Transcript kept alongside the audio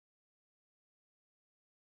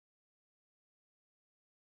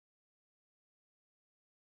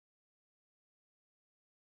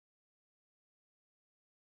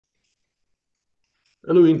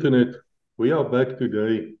Hello, Internet. We are back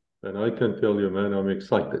today, and I can tell you, man, I'm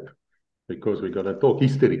excited because we're going to talk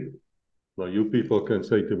history. Now, you people can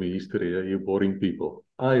say to me, history, you boring people.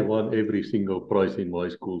 I won every single prize in my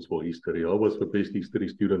schools for history. I was the best history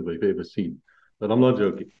student they've ever seen. But I'm not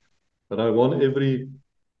joking. But I won every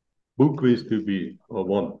book quiz to be, I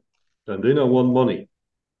won. And then I won money.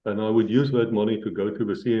 And I would use that money to go to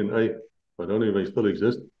the CNA. I don't know if they still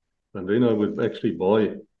exist. And then I would actually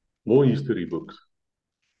buy more history books.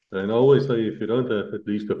 And I always say, if you don't have at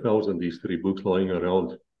least 1,000 history books lying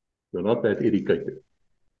around, you're not that educated.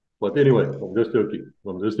 But anyway, I'm just joking.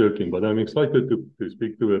 I'm just joking. But I'm excited to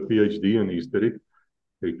speak to a PhD in history.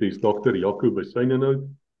 It is Dr. Jako Bezuidenhoudt.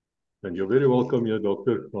 And you're very welcome here,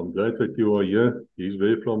 Doctor. I'm glad that you are here. He's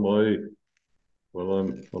very from my, well,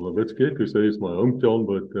 I'm a bit scared to say it's my hometown,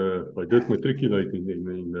 but I did matriculate in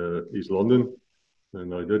East London.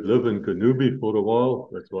 And I did live in Kanubi for a while.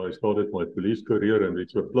 That's why I started my police career. And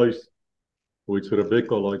it's a place which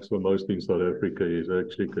Rebecca likes the most in South Africa is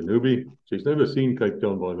actually Kanubi. She's never seen Cape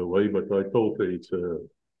Town, by the way, but I told her it's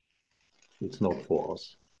not for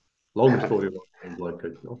us. Long story why I don't like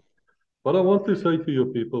Cape Town. But I want to say to your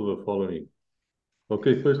people the following.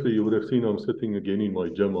 Okay, firstly, you would have seen I'm sitting again in my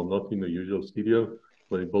gym. I'm not in the usual studio.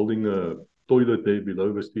 We're building a toilet there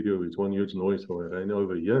below the studio. It's one huge noise, so I ran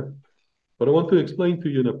over here. But I want to explain to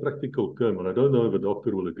you in a practical term, and I don't know if a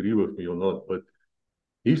doctor will agree with me or not, but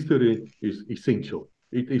history is essential.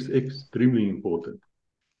 It is extremely important.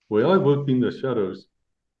 Where I worked in the shadows,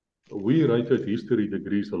 we rated history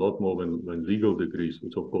degrees a lot more than legal degrees,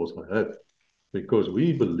 which of course I have, because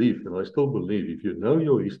we believe, and I still believe, if you know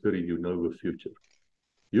your history, you know the future.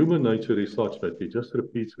 Human nature is such that it just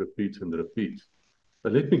repeats, repeats, and repeats.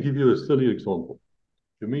 And let me give you a silly example.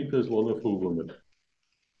 You meet this wonderful woman,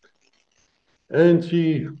 and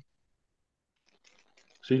she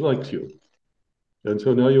likes you. And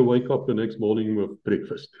so now you wake up the next morning with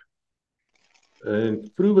breakfast. And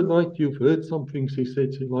through the night, you've heard something. She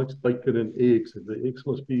said she likes bacon and eggs, and the eggs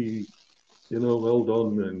must be, well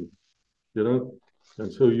done.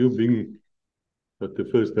 And so you being at the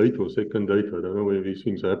first date or second date, I don't know where these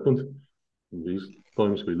things happen in these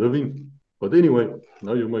times we're living. But anyway,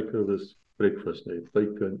 now you make her this breakfast,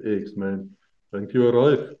 bacon, eggs, man. And you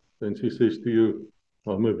arrive, and she says to you,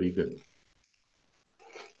 I'm a vegan.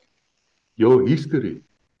 Your history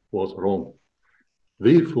was wrong.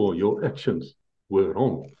 Therefore, your actions were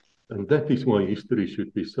wrong. And that is why history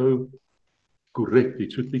should be so correct.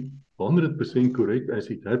 It should be 100% correct as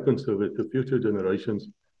it happens so that the future generations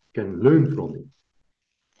can learn from it.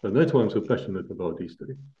 And that's why I'm so passionate about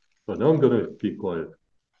history. But now I'm going to keep quiet.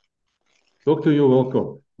 Doctor, you're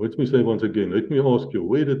welcome. Let me say once again, let me ask you,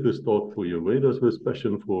 where did this start for you? Where does this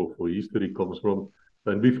passion for history comes from?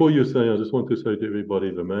 And before you say, I just want to say to everybody,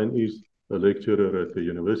 the man is a lecturer at the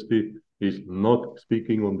university. He's not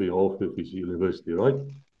speaking on behalf of his university, right?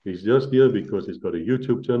 He's just here because he's got a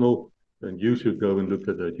YouTube channel, and you should go and look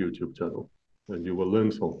at that YouTube channel, and you will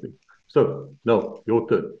learn something. So, now, your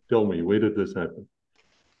turn. Tell me, where did this happen?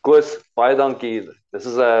 Koos, baie dankie. This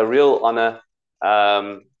is a real honor.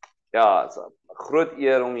 Ja, it's a groot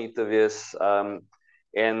eer om hier te wees.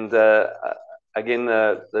 And again,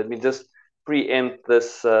 let me just preempt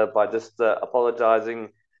this by just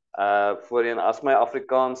apologizing voorheen as my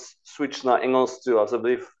Afrikaans switch na Engels toe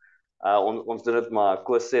asseblief. Ons doen dit maar.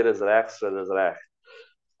 Koos sê dis reg, so dis reg.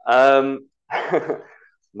 Um,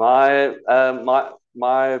 my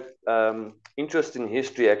interest in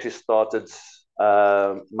history actually started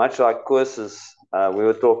much like courses. We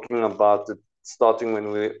were talking about it starting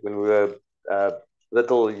when we were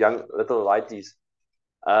little lighties.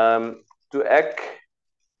 Toe ek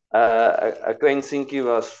 'n klein seentjie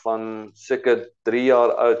was van seker 3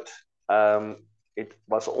 jaar oud, het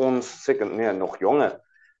was ons seker nog jonger.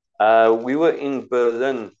 We were in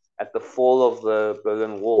Berlin at the fall of the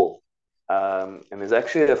Berlin Wall. And there's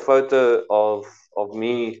actually a photo of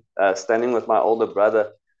me standing with my older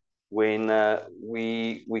brother when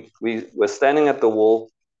we were standing at the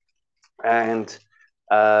wall, and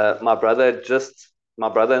my brother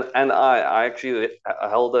and I actually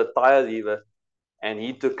held a tire lever, and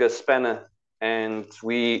he took a spanner, and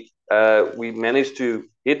we managed to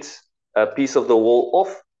hit a piece of the wall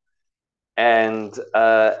off, and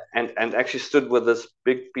actually stood with this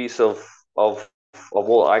big piece of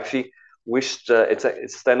wall. I actually wished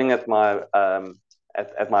it's standing at my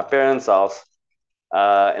parents' house.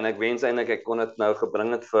 En ek wens eintlik ek kon dit nou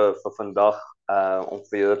gebring het vir vandag om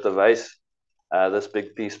vir julle te wys this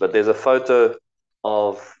big piece, but there's a photo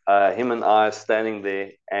of him and I standing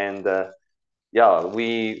there, and yeah,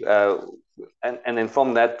 we and then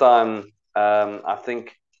from that time I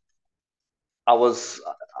think I was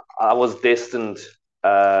I was destined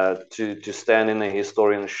to stand in a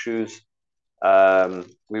historian's shoes.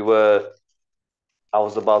 We were I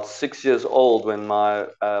was about 6 years old when my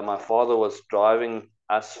father was driving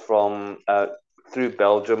us from through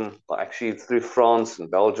Belgium, actually through France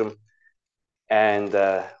and Belgium, and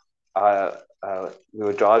I, we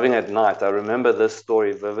were driving at night. I remember this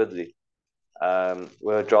story vividly.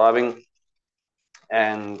 We were driving,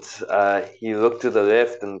 and he looked to the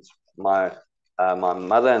left, and my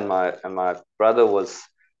mother and my brother was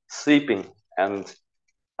sleeping, and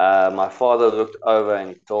my father looked over and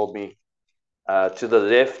he told me, to the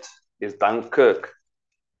left is Dunkirk,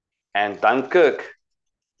 and Dunkirk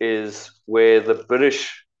is where the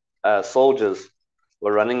British soldiers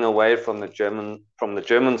were running away from the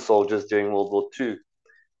German soldiers during World War II.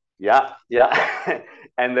 Yeah, yeah,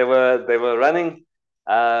 and they were running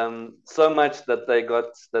so much that they got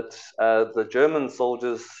that the German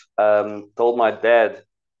soldiers told my dad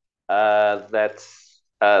that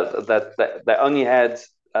they only had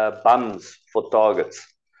bums for targets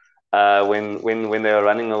when they were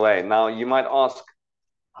running away. Now you might ask,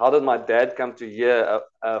 how did my dad come to hear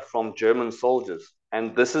from German soldiers?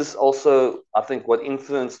 And this is also, I think, what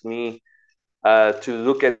influenced me to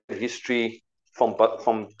look at history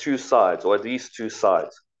from two sides, or at least two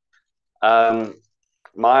sides. Um,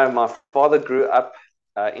 my father grew up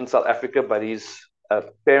in South Africa, but his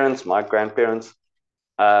parents, my grandparents,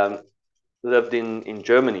 um, lived in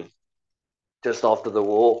Germany just after the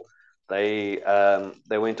war. They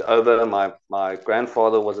went over. My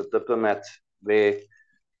grandfather was a diplomat there,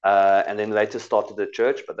 and then later started the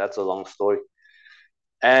church, but that's a long story.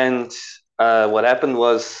 And what happened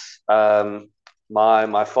was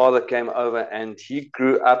my father came over, and he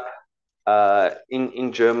grew up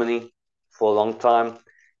in Germany for a long time,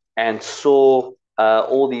 and saw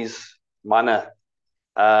all these manna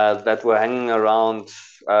that were hanging around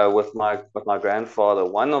with my grandfather.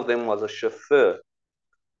 One of them was a chauffeur,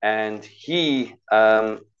 and he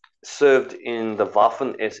served in the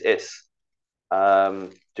Waffen SS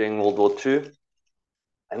during World War II.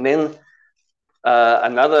 And then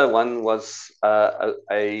another one was a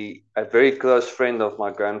very close friend of my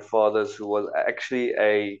grandfather's, who was actually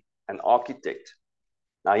an architect.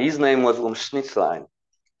 Now his name was Schnitzlein,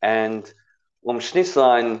 and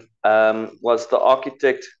Schnitzlein was the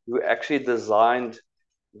architect who actually designed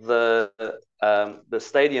the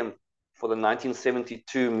stadium for the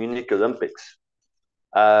 1972 Munich Olympics.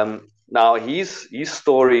 Now his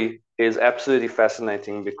story is absolutely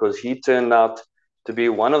fascinating, because he turned out to be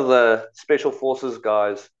one of the special forces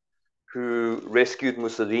guys who rescued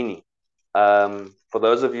Mussolini. For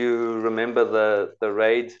those of you who remember the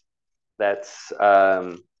raid that's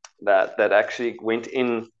that actually went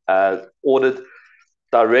in, ordered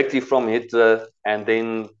directly from Hitler, and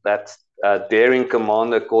then that daring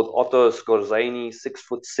commander called Otto Skorzeny,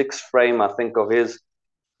 6'6" frame, I think, of his,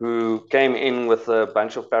 who came in with a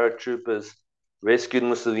bunch of paratroopers, rescued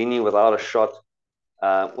Mussolini without a shot.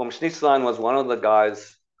 Schnitzlein was one of the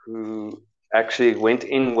guys who actually went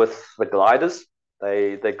in with the gliders.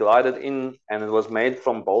 They glided in, and it was made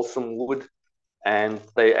from balsam wood, and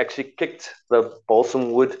they actually kicked the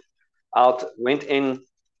balsam wood out, went in,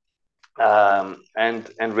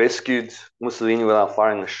 and rescued Mussolini without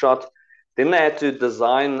firing a shot. Then they had to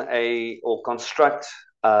design or construct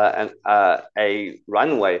a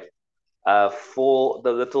runway for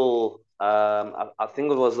the little. I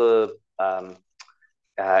think it was a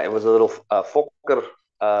little Fokker.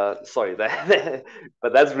 Sorry,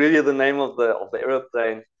 but that's really the name of the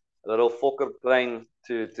aeroplane. A little Fokker plane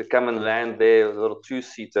to come and land there, a little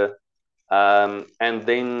two-seater. And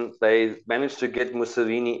then they managed to get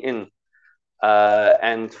Mussolini in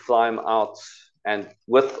and fly him out. And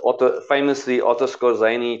with famously, Otto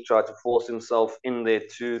Skorzeny tried to force himself in there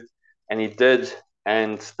too, and he did.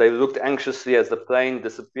 And they looked anxiously as the plane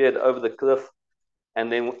disappeared over the cliff,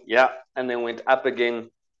 and then went up again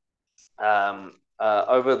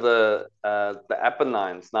over the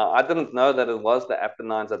Apennines. Now, I didn't know that it was the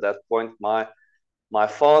Apennines at that point. My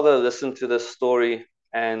father listened to this story,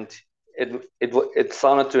 and it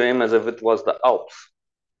sounded to him as if it was the Alps,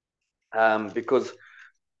 because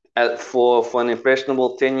for an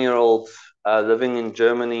impressionable 10-year-old living in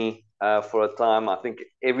Germany for a time, I think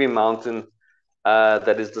every mountain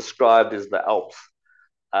that is described is the Alps.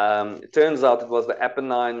 It turns out it was the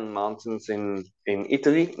Apennine Mountains in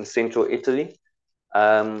Italy, in central Italy.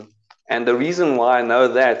 And the reason why I know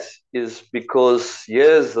that is because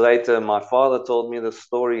years later, my father told me the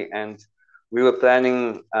story, and we were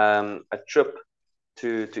planning a trip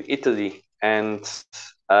to Italy. And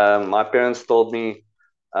my parents told me,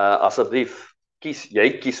 asseblief,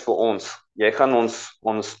 jy kies vir ons. jy gaan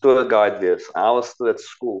ons tour guide wees. I was still at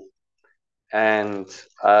school. And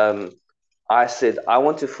I said, I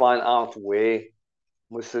want to find out where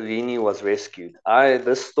Mussolini was rescued.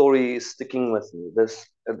 This story is sticking with me.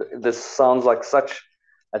 This sounds like such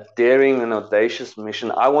a daring and audacious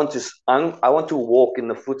mission. I want to walk in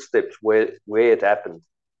the footsteps where it happened.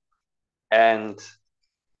 And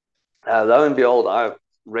lo and behold, I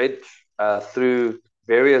read through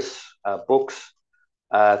various books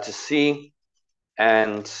to see,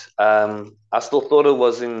 and I still thought it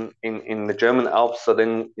was in the German Alps. So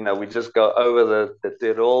then, we just go over the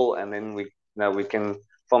Tyrol, and then we can,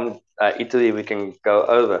 from Italy, we can go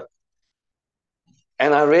over.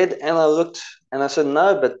 And I read and I looked and I said,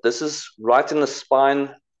 no, but this is right in the spine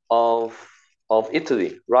of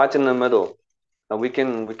Italy, right in the middle. And we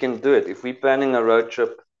can do it. If we're planning a road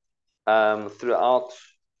trip throughout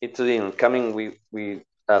Italy and coming, we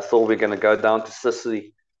thought we're going to go down to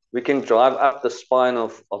Sicily. We can drive up the spine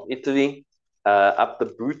of Italy, up the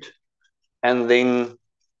boot, and then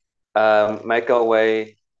make our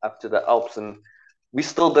way up to the Alps. And we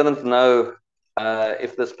still didn't know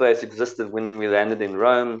if this place existed when we landed in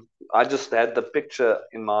Rome. I just had the picture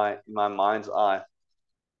in my mind's eye.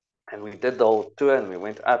 And we did the whole tour, and we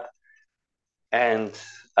went up. And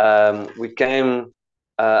we came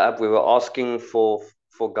up. We were asking for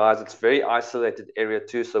guides. It's a very isolated area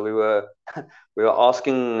too. So we were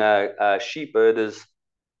asking sheep herders,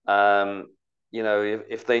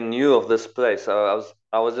 if they knew of this place. So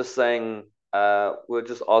I was just saying, we were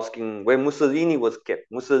just asking where Mussolini was kept.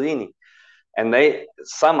 Mussolini. And they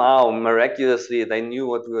somehow miraculously they knew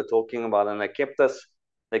what we were talking about, and they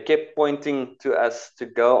kept pointing to us to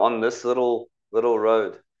go on this little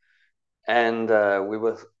road. And we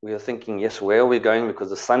were thinking, yes, where are we going? Because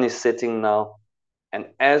the sun is setting now. And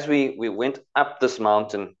as we went up this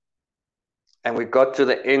mountain, and we got to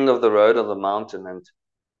the end of the road of the mountain, and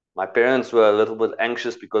my parents were a little bit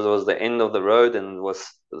anxious because it was the end of the road, and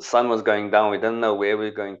the sun was going down. We didn't know where we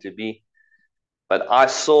were going to be. But I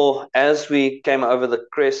saw, as we came over the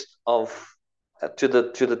crest to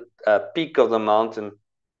the peak of the mountain,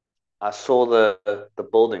 I saw the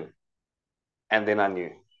building, and then I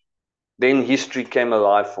knew. Then history came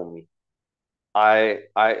alive for me. I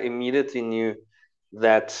immediately knew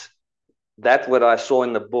that what I saw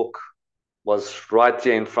in the book was right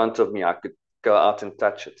here in front of me. I could go out and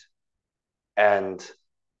touch it, and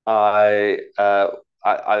I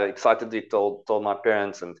excitedly told my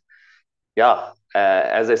parents, and yeah,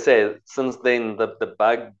 as I say, since then the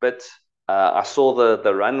bug bit. I saw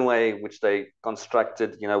the runway which they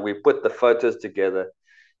constructed. We put the photos together.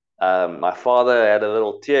 My father had a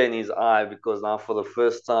little tear in his eye because now for the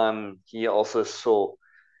first time he also saw.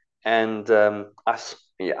 And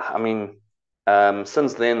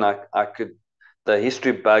since then I could, the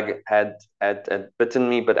history bug had bitten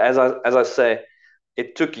me. But as I say,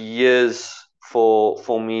 it took years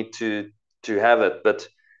for me to have it. But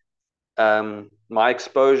my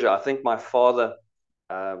exposure, I think my father,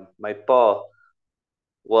 my pa,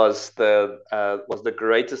 was the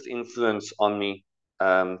greatest influence on me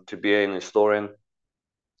to be an historian.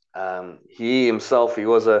 He himself, he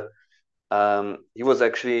was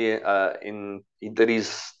actually he did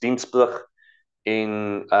his dienstplig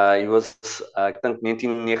in he was ek dink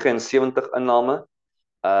 1979 inname,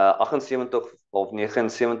 78 of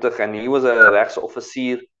 79, and he was a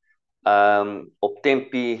regsoffisier op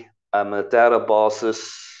Tempe militêre basis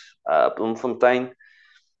Bloemfontein.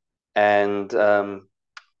 And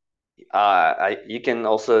you can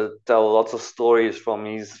also tell lots of stories from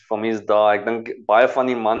his dae. Ek dink baie van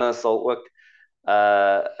die manne sal ook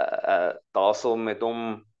daarso met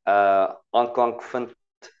hom aanklank vind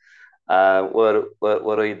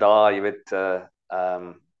oor die dae, jy weet,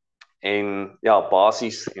 en ja,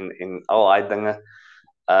 basies en al daai dinge.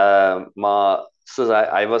 Maar soos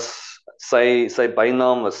hy was, sy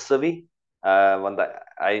bynaam was Civi, want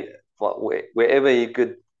hy wherever he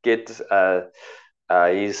could get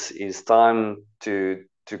his time to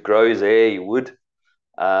grow his hair, he would.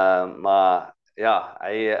 Maar ja,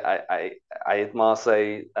 hy het maar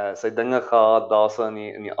sy dinge gehad daarso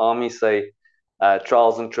in die army, sy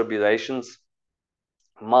trials and tribulations.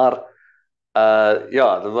 Maar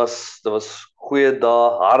ja, dit was goeie dae,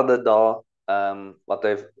 harde dae. Wat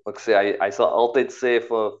ek sê, hy sal altyd sê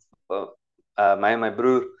vir my en my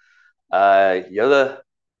broer,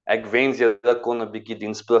 ek wens julle kon 'n bietjie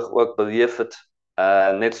diensplig ook beleef het,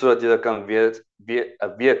 net sodat julle kan weet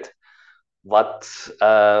wat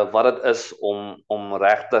dit is om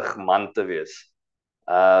regtig man te wees.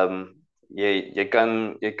 Jy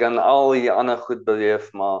kan al die ander goed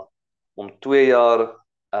beleef, maar om 2 jaar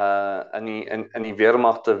in die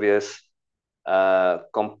weermag te wees,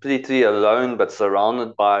 completely alone, but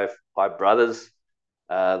surrounded by brothers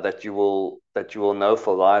that you will know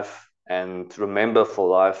for life and remember for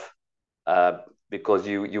life, because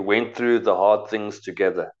you went through the hard things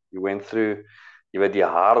together. You went through, you had die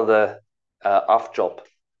harde afjob.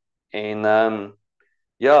 And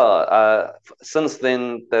since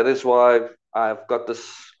then, that is why I've got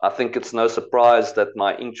this. I think it's no surprise that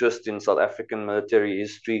my interest in South African military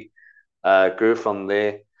history grew from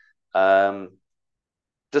there. Um,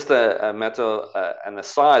 just a matter, an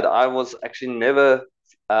aside, I was actually never,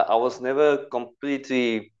 I was never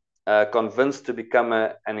completely convinced to become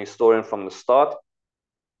an historian from the start,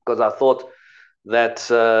 because I thought that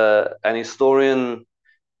an historian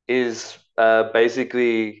is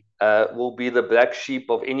basically will be the black sheep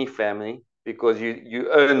of any family, because you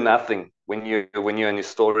earn nothing when you're an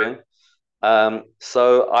historian.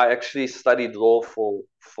 So I actually studied law for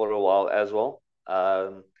a while as well.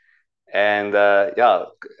 And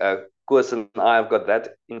Koos and I have got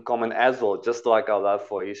that in common as well, just like our love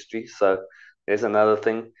for history. So there's another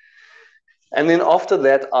thing. And then after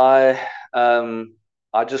that, I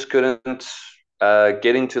just couldn't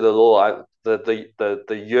get into the law. The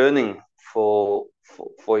yearning for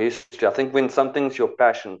history. I think when something's your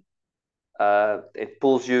passion, it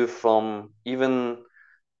pulls you from even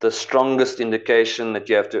the strongest indication that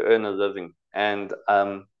you have to earn a living. And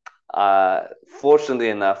fortunately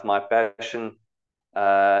enough, my passion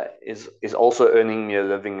is also earning me a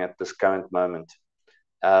living at this current moment.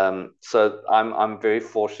 So I'm very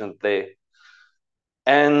fortunate there.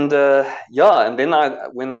 And and then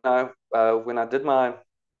when I did my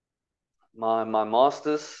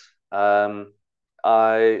masters,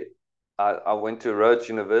 I, I went to Rhodes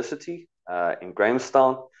University in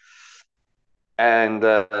Grahamstown, and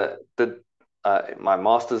did my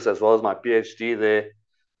masters as well as my PhD there,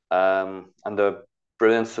 under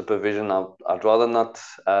brilliant supervision. I'd rather not,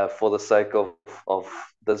 for the sake of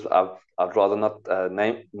this, I'd rather not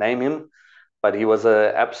name him, but he was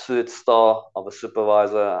an absolute star of a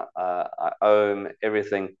supervisor. I owe him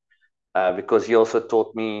everything, because he also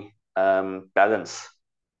taught me balance.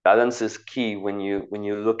 Balance is key when you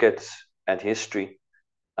look at history.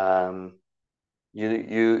 Um,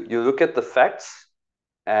 you look at the facts,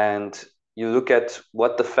 and you look at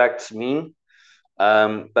what the facts mean,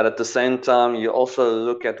 but at the same time, you also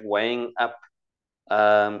look at weighing up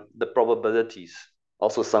the probabilities.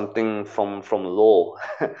 Also, something from law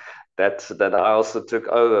that I also took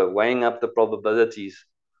over, weighing up the probabilities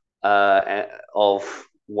of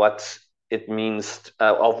what it means,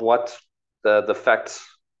 of what the facts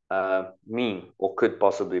mean or could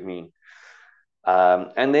possibly mean.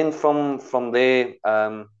 And then from there,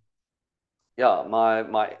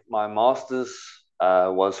 my masters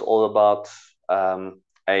was all about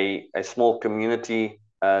a small community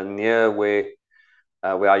near where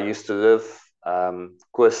I used to live.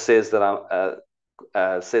 Koos says that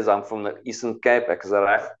I'm from the Eastern Cape. Ek is 'n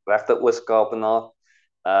regte Oos-Kaapenaar,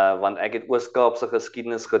 want ek het Oos-Kaapse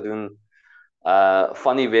geskiedenis gedoen,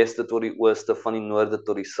 van die weste tot die ooste, van die noorde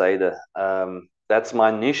tot die suide. That's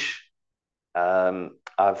my niche. I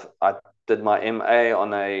did my MA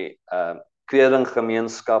on a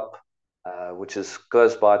Kledinggemeenskap, which is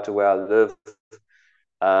close by to where I live,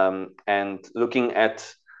 and looking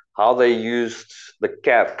at how they used the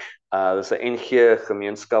kerk, there's an NG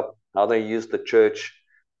gemeenskap, how they used the church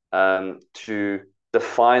to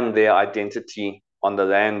define their identity on the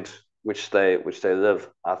land which they live.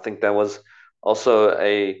 I think that was also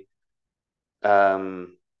a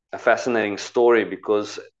fascinating story,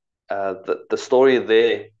 because the story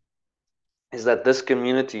there is that this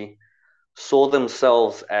community saw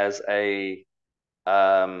themselves as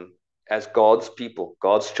as God's people,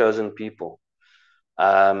 God's chosen people,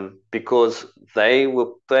 because they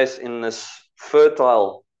were placed in this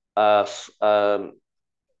fertile,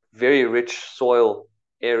 very rich soil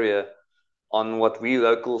area on what we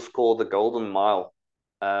locals call the Golden Mile,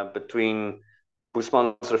 between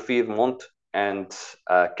Boesmansriviermond and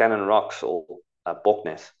Cannon Rocks, or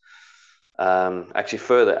Boknes. Actually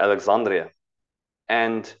further, Alexandria.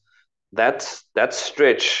 And that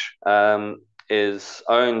stretch is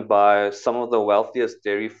owned by some of the wealthiest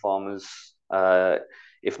dairy farmers,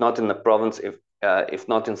 if not in the province, if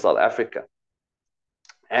not in South Africa.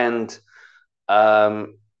 And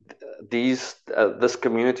this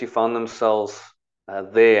community found themselves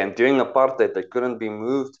there, and during apartheid they couldn't be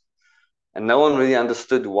moved, and no one really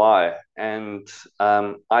understood why. And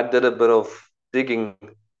I did a bit of digging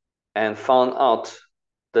and found out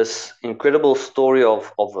this incredible story of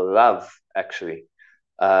love, actually.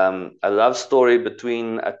 A love story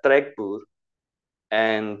between a trekboer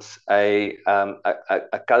and a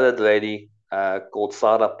colored lady called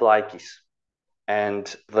Sarah Plaatjies.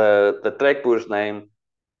 And the trekboer's name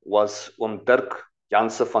was Dirk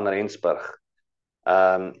Janse van Rensburg.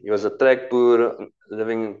 He was a trekboer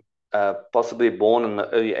living, possibly born in the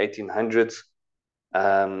early 1800s.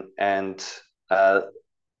 And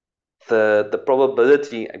the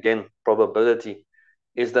probability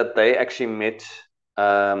is that they actually met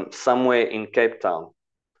somewhere in Cape Town,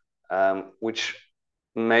 which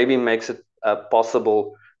maybe makes it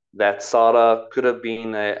possible that Sarah could have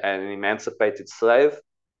been an emancipated slave,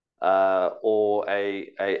 or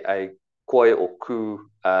a Khoi or Ku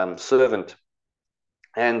servant.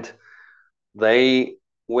 And they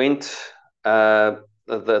went, the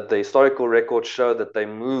historical records show that they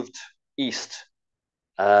moved east.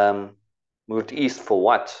 Moved east for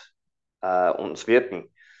what? Ons weet nie.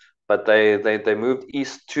 But they moved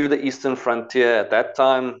east to the eastern frontier. At that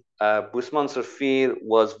time, Boesmansrivier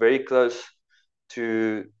was very close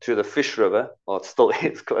to the Fish River, or it still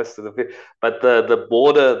is close to the Fish. But the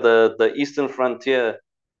border, the eastern frontier,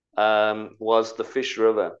 was the Fish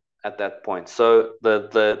River at that point. So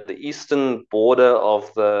the eastern border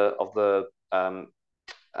of the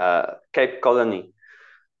Cape Colony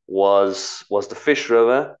was the Fish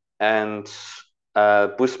River, and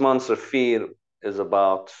Boesmansrivier is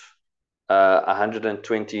about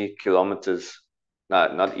 120 kilometers.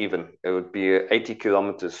 No, not even. It would be 80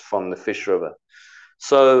 kilometers from the Fish River.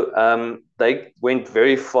 So they went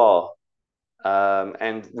very far,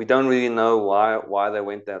 and we don't really know why they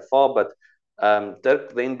went that far. But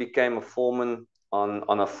Dirk then became a foreman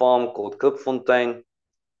on a farm called Klipfontein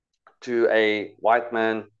to a white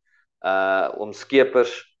man,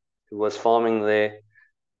 Skeepers, who was farming there.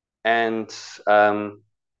 And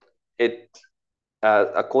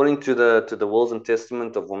according to the wills and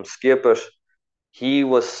testament of Skeepers, he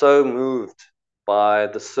was so moved by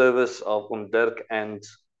the service of Dirk and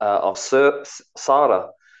of Sarah,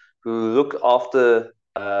 who looked after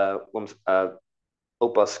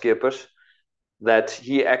Opa Skeepers, that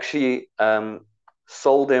he actually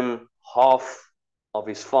sold them half of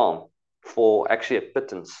his farm for actually a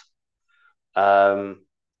pittance.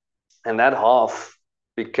 And that half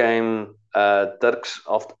became Dirk's.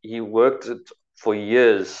 He worked it for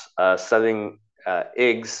years, selling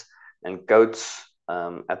eggs and goats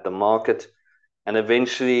at the market, and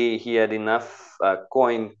eventually he had enough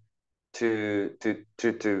coin to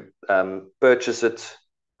purchase it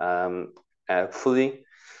fully.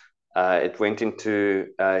 It went into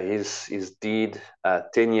his deed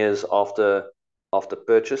 10 years after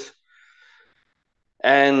purchase.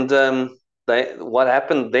 And what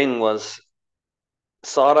happened then was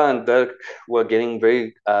Sarah and Dirk were getting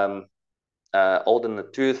very old in the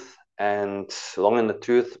tooth and long in the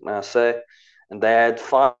tooth, may I say, and they had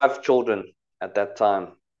 5 children at that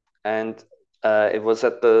time. And it was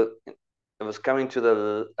coming to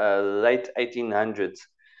the late 1800s,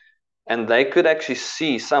 and they could actually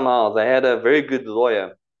see somehow. They had a very good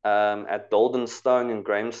lawyer at Doldenstone in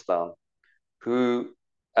Grahamstown, who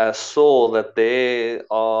saw that there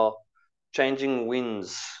are changing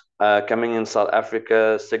winds coming in South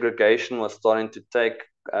Africa. Segregation was starting to take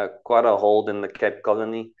quite a hold in the Cape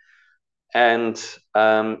Colony, and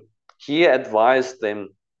he advised them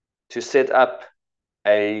to set up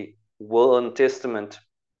a will and testament,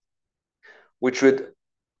 which would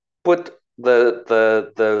put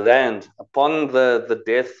the land upon the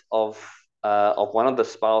death of one of the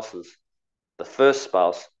spouses, the first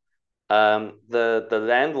spouse. The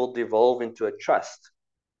land will devolve into a trust,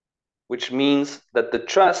 which means that the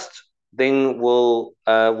trust then will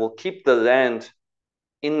keep the land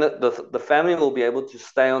in the family will be able to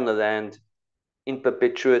stay on the land in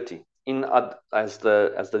perpetuity, as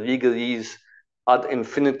the legalese ad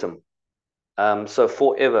infinitum, so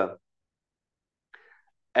forever.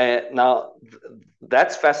 Now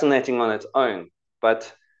that's fascinating on its own,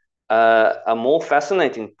 but a more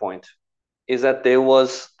fascinating point is that there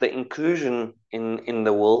was the inclusion in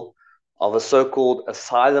the will of a so-called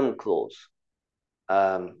asylum clause.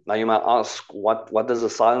 Now you might ask, what does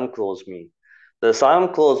asylum clause mean? The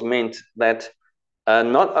asylum clause meant that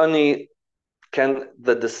not only can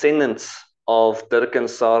the descendants of Dirk and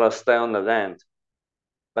Sarah stay on the land,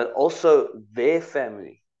 but also their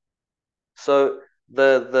family. So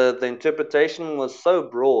the interpretation was so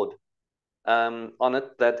broad on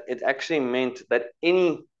it that it actually meant that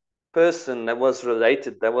any person that was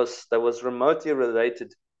related, that was remotely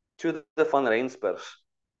related to the Van Rensburgs,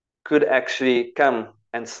 could actually come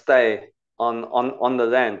and stay on the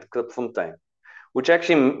land, Klipfontein, which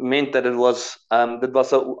actually meant that it was dit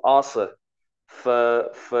was 'n oase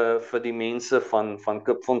vir die mense van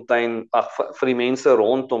Klipfontein, vir die mense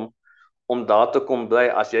rondom om daar te kom bly.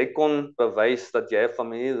 As jy kon bewys dat jy 'n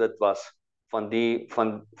familielid was van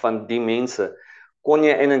die mense, kon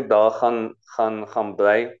jy eintlik daar gaan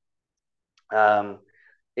bly.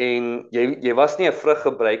 En jy was nie 'n vrug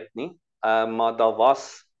gebruik nie, maar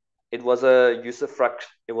it was a usufruct.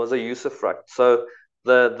 It was a usufruct. So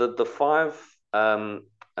the five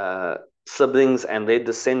siblings and their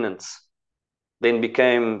descendants then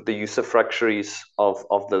became the usufructuaries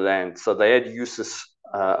of the land. So they had uses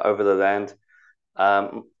over the land.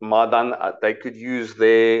 Maar dan they could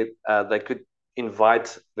they could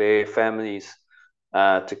invite their families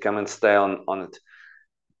to come and stay on it.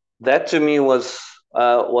 That to me was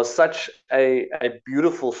such a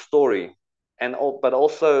beautiful story, but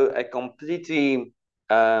also a completely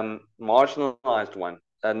marginalized one.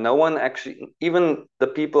 No one actually, even the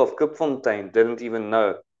people of Kupfontein, didn't even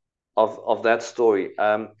know of that story.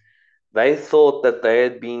 They thought that they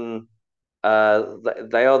had been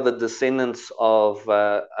they are the descendants of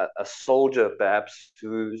a soldier, perhaps,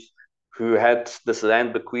 who had this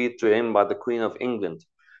land bequeathed to him by the Queen of England.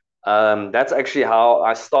 That's actually how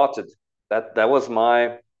I started. That was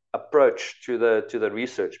my approach to the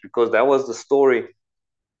research, because that was the story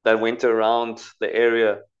that went around the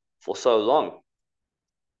area for so long.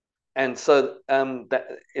 And so that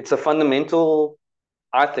it's a fundamental,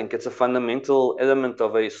 I think it's a fundamental element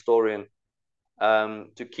of a historian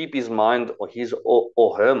to keep his mind, or his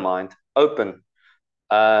or her mind, open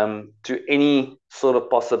to any sort of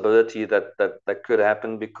possibility that could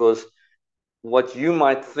happen, because what you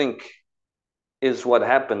might think is what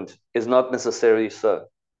happened is not necessarily so.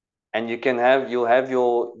 And you'll have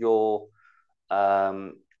your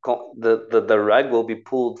the rug will be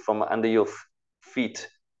pulled from under your feet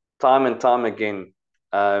time and time again.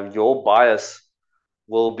 Your bias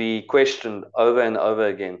will be questioned over and over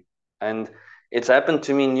again. And it's happened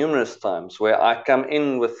to me numerous times where I come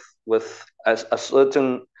in with a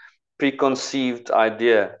certain preconceived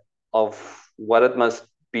idea of what it must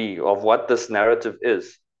be, of what this narrative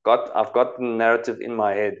is. I've got the narrative in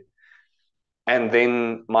my head, and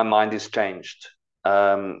then my mind is changed.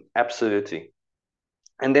 Absolutely.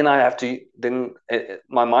 And then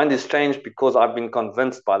my mind is changed because I've been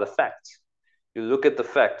convinced by the facts. You look at the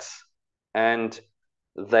facts, and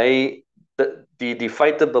die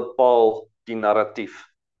feite bepaal die narratief.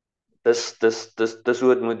 Dis hoe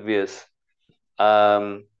het moet wees.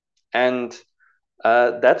 And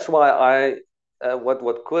that's why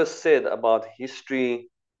what Koos said about history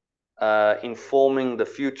informing the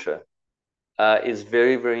future is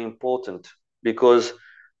very, very important, because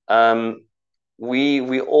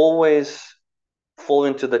we always fall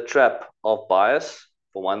into the trap of bias,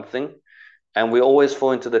 for one thing, and we always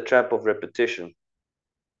fall into the trap of repetition.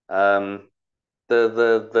 The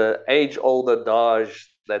age-old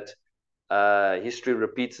adage that history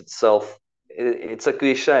repeats itself, it's a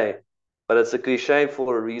cliche, but it's a cliche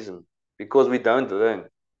for a reason, because we don't learn.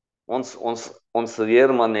 Ons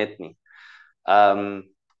leer maar net nie.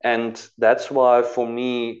 And that's why, for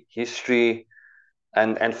me, history,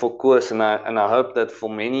 and for Koos, and I hope that for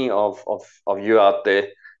many of you out there,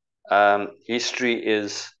 history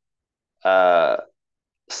is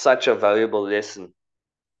such a valuable lesson.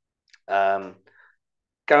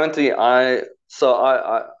 Currently, I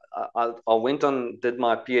went on, did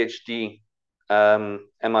my PhD, and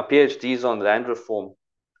my PhD is on land reform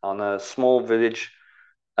on a small village.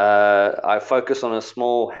 I focus on a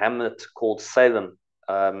small hamlet called Salem,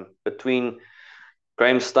 between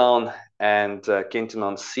Grahamstown and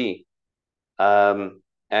Kenton-on-Sea.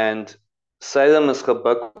 And Salem is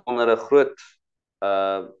gebuk onder 'n groot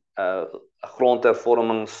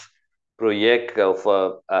grondhervormingsprojek, of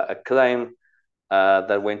a claim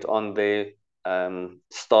that went on there,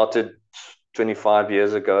 started 25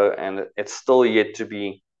 years ago, and it's still yet to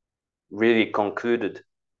be really concluded.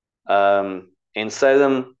 In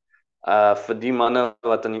Salem, vir die manne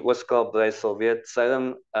wat in die Oos-Kaap bly sal weet,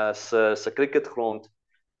 Salem se cricketgrond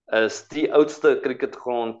is die oudste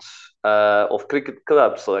cricketgrond of cricket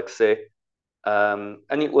club, sal ek sê,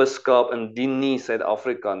 in die Oos-Kaap, indien nie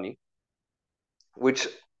Suid-Afrika nie, which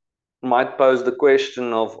might pose the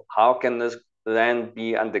question of how can this land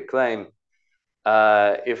be under claim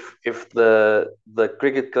if the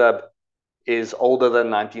cricket club is older than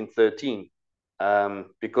 1913,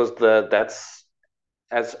 because that's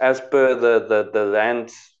as per the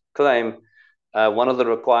land claim, one of the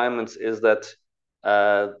requirements is that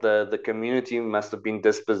the community must have been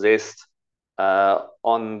dispossessed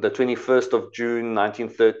on the 21st of June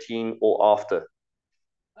 1913 or after.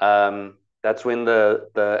 That's when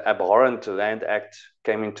the Abhorrent Land Act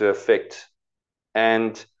came into effect.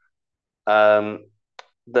 And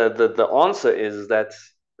the answer is that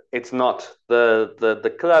it's not.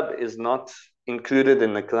 The club is not included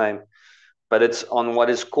in the claim, but it's on what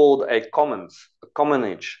is called a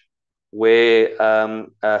commonage, where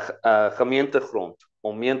gemeentegrond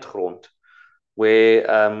or meentgrond,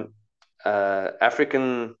 where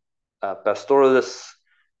African pastoralists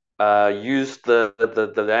used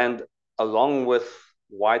the land along with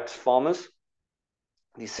white farmers.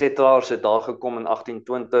 Die settlers het daar gekom in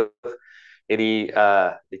 1820, het die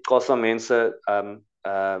Xhosa mense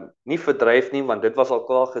nie verdryf nie, want dit was al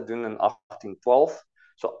klaar gedoen in 1812.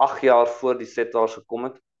 So 8 jaar voor die settlers gekom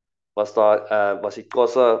het, was die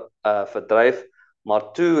Xhosa verdryf,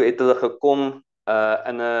 maar toe het hulle gekom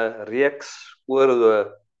in 'n reeks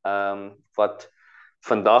oorloë wat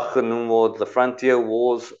vandag genoem word the Frontier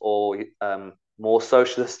Wars, or more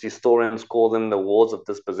socialist historians call them the Wars of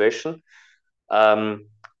Dispossession.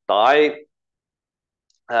 Daai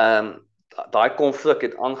konflik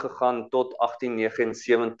het aangegaan tot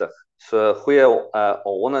 1879. So 'n goeie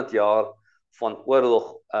 100 jaar van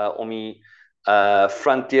oorlog om die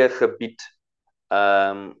frontier gebied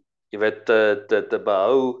jy weet te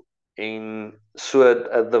behou, en so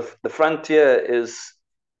the frontier is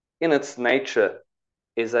in its nature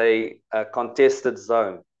is a contested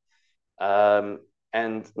zone,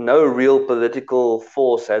 and no real political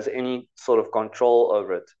force has any sort of control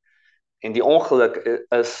over it. En die ongeluk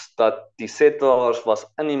is dat die settlers was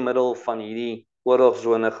in die middel van hierdie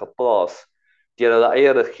oorlogszone geplaas deur hulle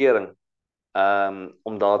eie regering,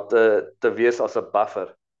 om daar te wees as 'n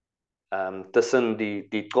buffer tussen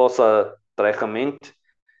die Xhosa dreigement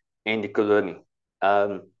en die kolonie.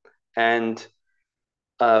 And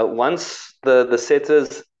once the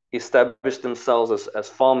settlers established themselves as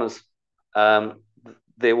farmers,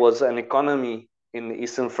 there was an economy in the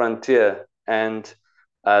eastern frontier, and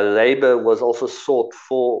labor was also sought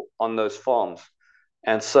for on those farms.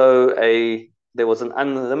 And so there was an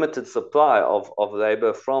unlimited supply of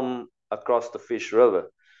labor from across the Fish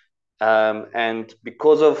River. And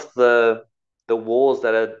because of the wars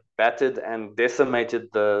that had battered and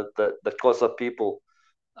decimated the Xhosa people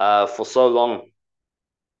for so long,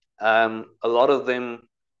 a lot of them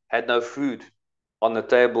had no food on the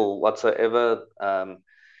table whatsoever.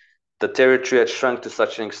 The territory had shrunk to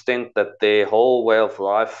such an extent that their whole way of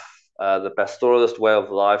life, the pastoralist way of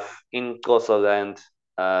life in Xhosa land,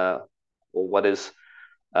 or what is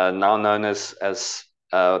now known as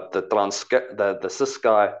the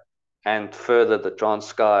Ciskei, and further the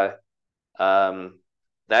Transkei,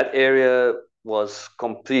 that area was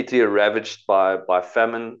completely ravaged by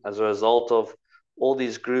famine as a result of all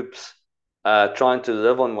these groups trying to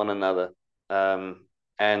live on one another,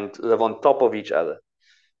 and live on top of each other.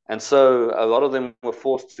 And so a lot of them were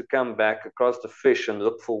forced to come back across the Fish and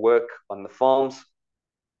look for work on the farms.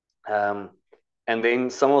 And then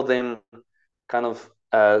some of them kind of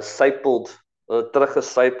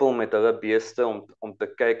teruggesypel met hulle beeste om te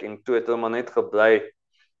kyk, en toe het hulle maar net gebly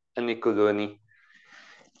in die kolonie.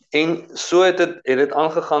 En so het dit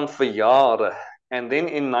aangegaan vir jare. And then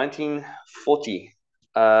in 1940,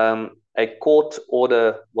 a court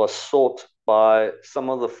order was sought by some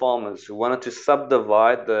of the farmers who wanted to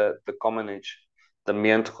subdivide the commonage, the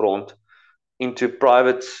meentgrond, into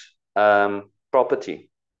private property.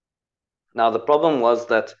 Now the problem was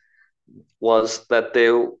that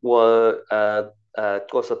there were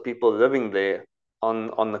Xhosa people living there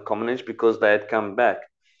on the commonage because they had come back.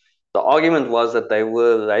 The argument was that they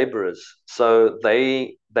were laborers, so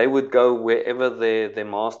they would go wherever their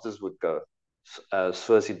masters would go.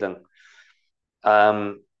 Soos die ding.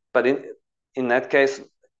 But in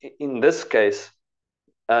this case,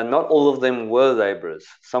 not all of them were laborers.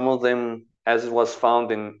 Some of them, as was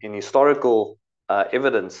found in historical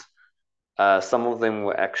evidence, some of them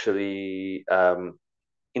were actually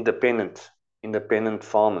independent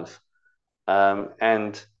farmers.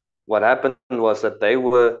 And what happened was that they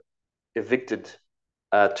were evicted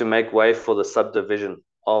to make way for the subdivision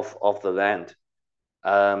of the land.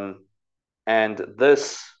 And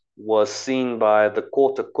this was seen by the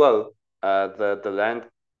Court of Quo, the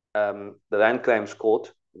Land Claims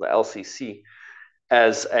Court, the LCC,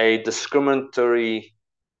 as a discriminatory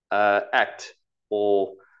act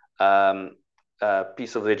or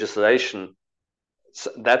piece of legislation.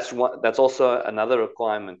 So that's also another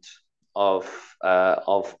requirement of a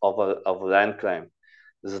land claim,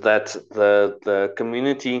 is that the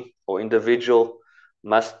community or individual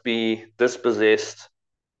must be dispossessed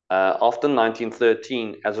after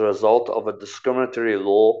 1913 as a result of a discriminatory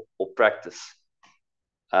law or practice.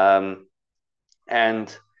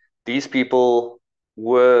 And these people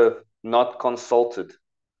were not consulted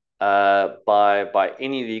by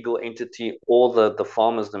any legal entity or the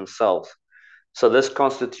farmers themselves. So this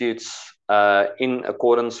constitutes, in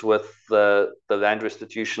accordance with the Land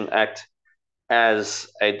Restitution Act, as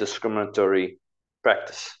a discriminatory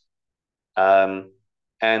practice. And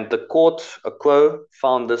the court, a quo,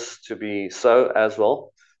 found this to be so as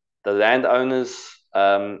well. The landowners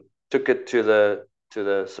took it to the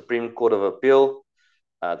Supreme Court of Appeal.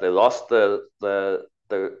 They lost the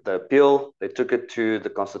appeal. They took it to the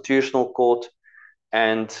Constitutional Court,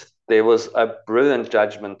 and there was a brilliant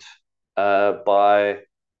judgment by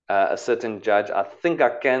a certain judge. I think I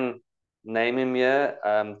can name him here,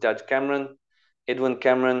 Judge Cameron, Edwin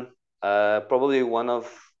Cameron, probably one of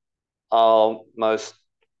our most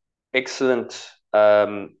excellent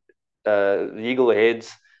legal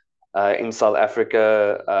heads in South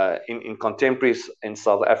Africa, in contemporaries in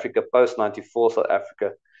South Africa, post 94 South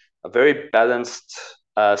Africa. A very balanced,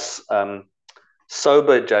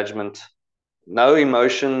 sober judgment. No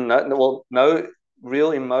emotion, no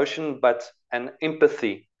real emotion, but an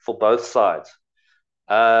empathy for both sides.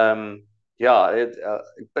 Ja, ek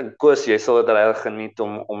dink Koos, jy sal dit reg geniet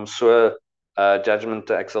om so judgment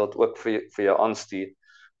te, ek sal dit ook vir jou aanstuur.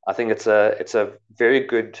 I think it's a very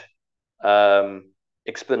good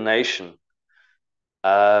explanation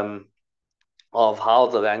of how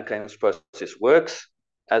the land claims process works,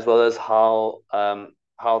 as well as how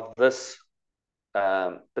this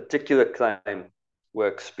particular claim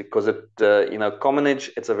works, because commonage,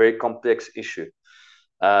 it's a very complex issue.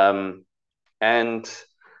 And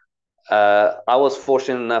I was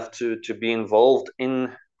fortunate enough to be involved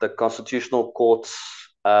in the Constitutional Court's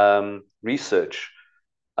research,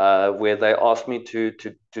 where they asked me to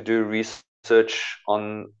do research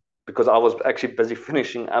on, because I was actually busy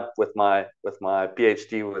finishing up with my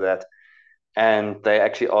PhD with that, and they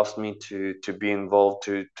actually asked me to be involved,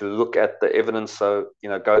 to look at the evidence. So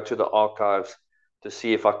go to the archives to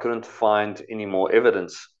see if I couldn't find any more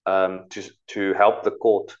evidence to help the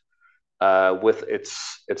court with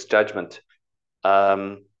its judgment.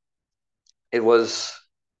 It was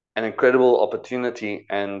an incredible opportunity,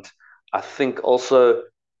 and I think also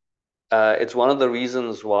it's one of the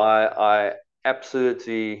reasons why I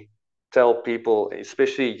absolutely tell people,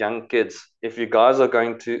 especially young kids, if you guys are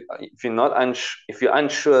going to, if you're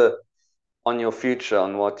unsure on your future,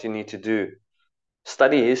 on what you need to do,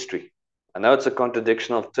 study history. I know it's a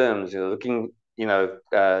contradiction of terms. You're looking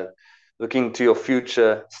to your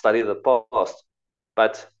future, study the past,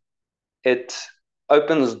 but it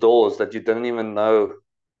opens doors that you didn't even know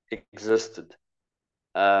existed.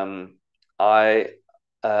 I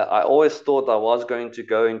always thought I was going to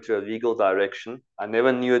go into a legal direction. I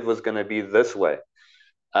never knew it was going to be this way.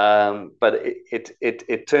 But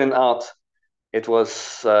it turned out it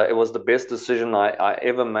was the best decision I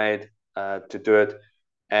ever made to do it.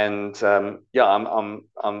 And I'm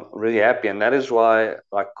really happy, and that is why,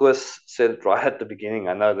 like Koos said right at the beginning,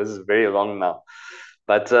 I know this is very long now,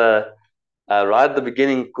 but right at the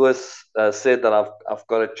beginning, Koos said that I've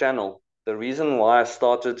got a channel. The reason why I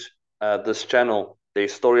started this channel, the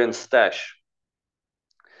Historian Stash,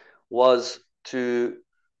 was to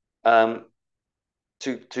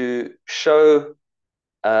show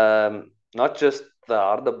not just the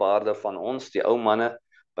harde baarde van ons, die ou manne,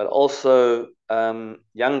 but also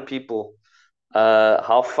young people,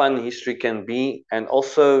 how fun history can be, and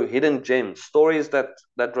also hidden gems, stories that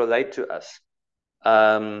relate to us.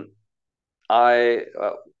 One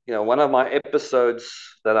of my episodes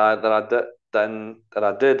that I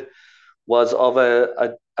did was of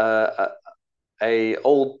a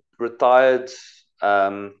old retired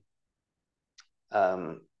land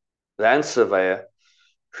surveyor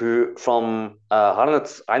who from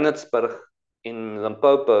Heinertsburg in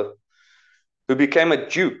Limpopo, who became a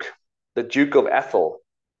duke, the Duke of Athol.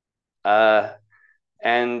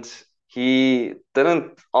 And he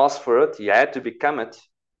didn't ask for it. He had to become it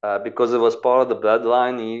because it was part of the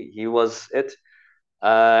bloodline. He was it.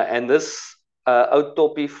 And this oud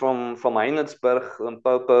toppie from Heinertsburg,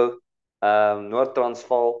 Limpopo,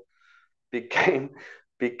 Noord-Transvaal, became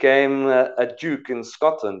a duke in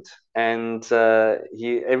Scotland. And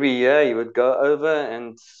every year he would go over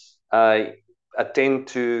and attend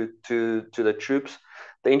to the troops.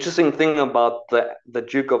 The interesting thing about the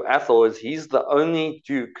Duke of Athol is he's the only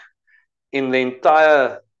duke in the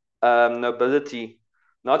entire nobility,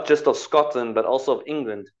 not just of Scotland, but also of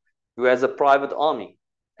England, who has a private army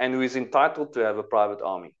and who is entitled to have a private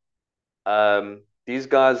army. These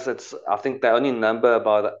guys, I think they only number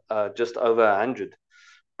about just over 100,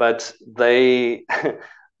 but they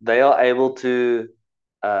are able to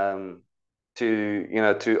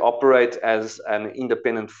operate as an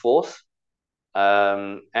independent force.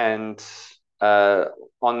 And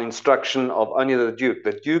on instruction of only the Duke.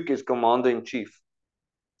 The Duke is commander-in-chief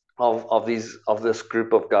of this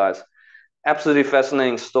group of guys. Absolutely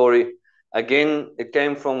fascinating story. Again, it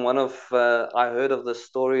came from one of I heard of this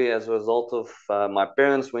story as a result of my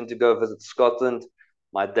parents went to go visit Scotland.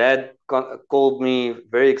 My dad called me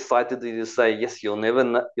very excitedly to say, "Yes, you'll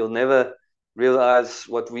never realize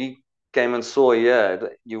what we came and saw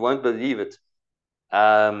here. You won't believe it."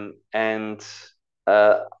 And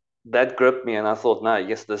uh, that gripped me, and I thought, no,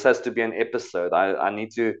 yes, this has to be an episode. I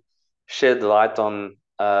need to shed light on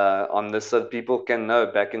this so that people can know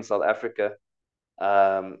back in South Africa,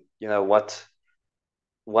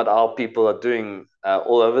 what our people are doing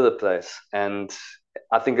all over the place. And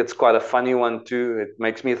I think it's quite a funny one too. It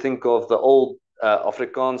makes me think of the old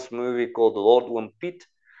Afrikaans movie called Lord Oom Piet.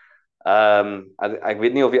 Ek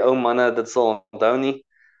weet nie of die ou manne dit sal onthou nie.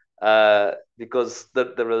 Because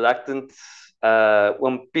the reluctant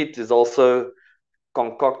Oom Piet is also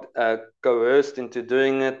coerced into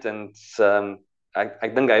doing it, and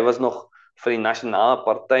ek dink hy was nog vir die nasionale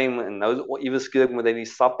party, en nou iewers skielik moet hy die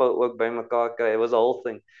sappe ook bymekaar kry. It was a whole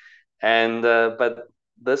thing. And but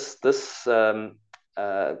this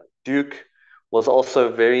Duke was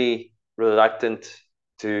also very reluctant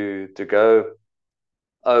to go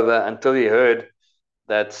over until he heard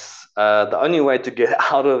that the only way to get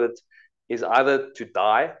out of it is either to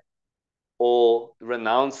die or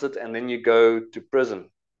renounce it, and then you go to prison.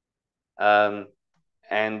 And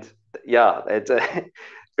yeah, it's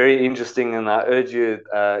very interesting, and I urge you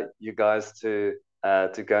guys to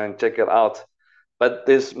go and check it out. But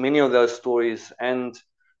there's many of those stories, and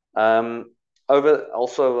I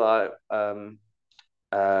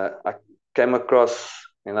came across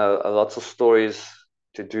lots of stories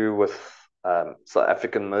to do with South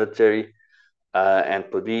African military and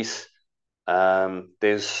police.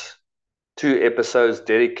 There's 2 episodes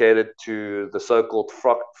dedicated to the so-called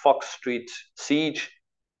Fox Street siege.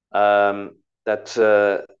 That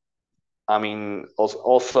I mean,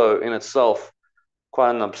 also in itself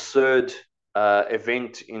quite an absurd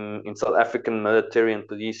event in South African military and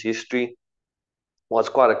police history. Was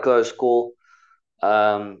quite a close call.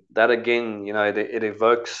 That again, it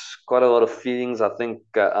evokes quite a lot of feelings, I think,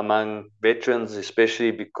 among veterans,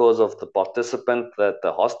 especially because of the participant,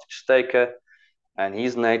 the hostage taker, and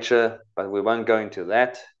his nature. But we won't go into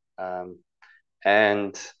that.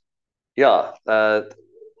 And yeah,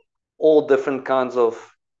 all different kinds of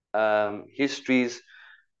histories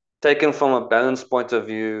taken from a balanced point of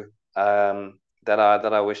view, that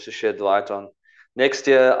I wish to shed light on. Next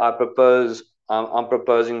year, I'm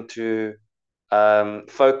proposing to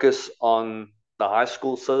focus on the high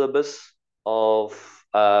school syllabus of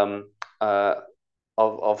South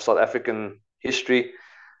African history,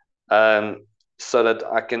 so that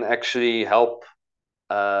I can actually help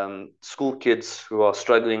school kids who are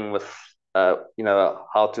struggling with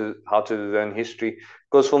how to learn history.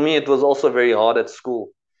 Because for me, it was also very hard at school.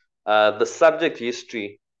 The subject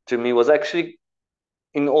history to me was actually,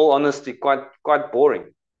 in all honesty, quite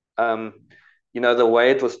boring. The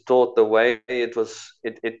way it was taught, the way it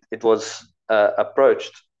was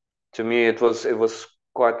approached, to me it was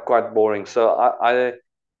quite boring. So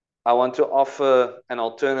I want to offer an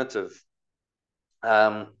alternative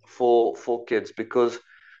for kids, because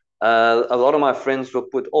a lot of my friends were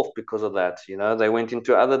put off because of that. They went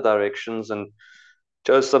into other directions and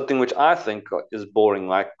chose something which I think is boring,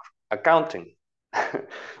 like accounting.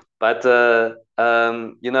 But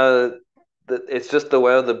it's just the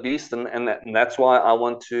way of the beast, and that's why I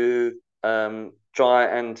want to try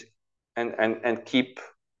and keep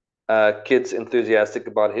kids enthusiastic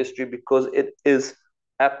about history, because it is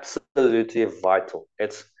absolutely vital.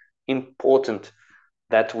 It's important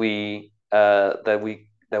that we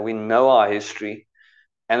know our history,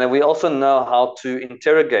 and that we also know how to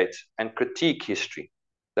interrogate and critique history.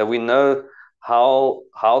 That we know how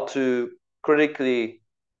to critically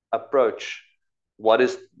approach what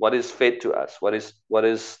is fed to us, what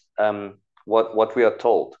we are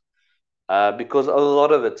told, because a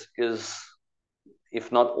lot of it is,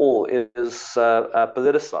 if not all, is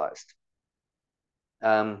politicized.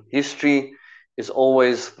 History is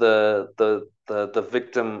always the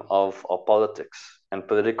victim of politics and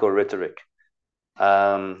political rhetoric.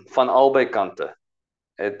 Van albei kante.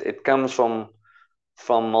 It comes from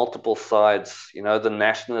multiple sides. The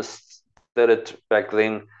nationalists did it back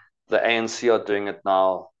then. The ANC are doing it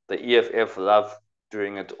now. The EFF love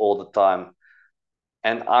doing it all the time.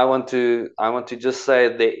 And I want to just say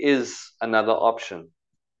there is another option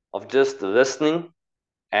of just listening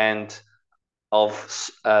and of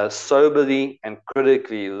soberly and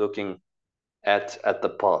critically looking at the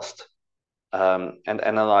past, and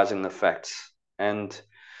analyzing the facts. And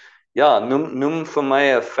ja, noem vir my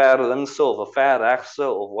 'n ver linkse of 'n ver regse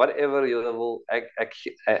of whatever jy wil.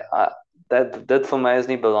 Dit vir my is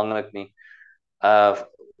nie belangrik nie.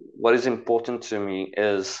 What is important to me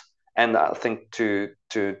is, and I think to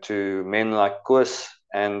men like Koos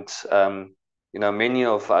and many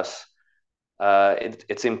of us,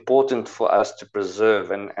 it's important for us to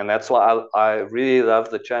preserve, and that's why I really love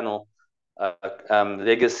the channel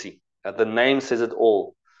Legacy. The name says it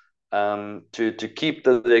all. To keep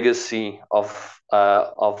the legacy of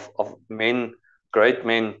men, great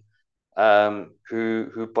men,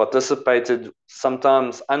 who participated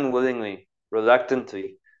sometimes unwillingly,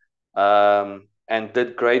 reluctantly, and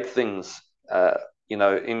did great things,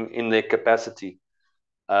 in their capacity,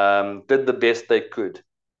 did the best they could.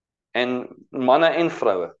 And manne en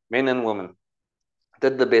vroue, men and women,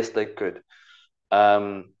 did the best they could,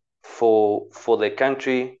 for their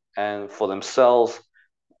country and for themselves,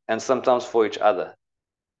 and sometimes for each other.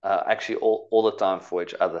 Actually, all the time for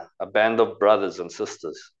each other. A band of brothers and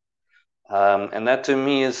sisters. And that to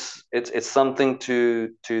me is it's something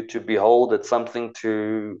to behold. It's something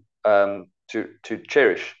to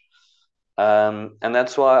cherish. And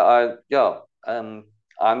that's why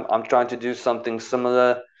I'm trying to do something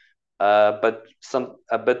similar, but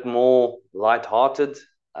a bit more light-hearted.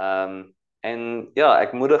 En ja,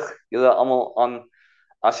 ek moedig julle almal aan,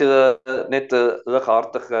 as julle net 'n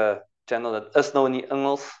lighartige channel, dit is nou in die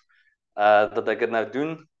Engels, dat ek dit nou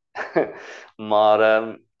doen.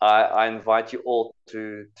 Maar I invite you all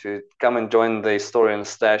to come and join the Historian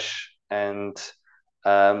Stash. And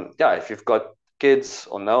if you've got kids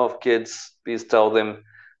or know of kids, please tell them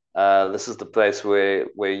this is the place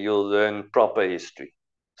where you'll learn proper history.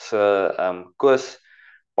 So, Koos,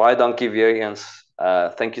 baie dankie weer eens.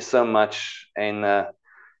 Thank you so much. And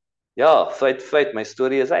feit, my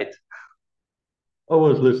story is uit. I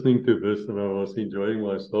was listening to this and I was enjoying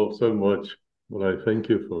myself so much. Well, I thank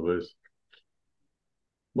you for this.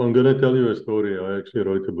 I'm going to tell you a story. I actually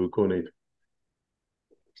wrote a book on it.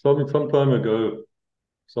 Some time ago,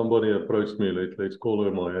 somebody approached me. Let's call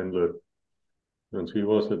her my handler. And she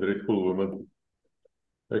was a dreadful woman.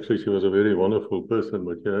 Actually, she was a very wonderful person,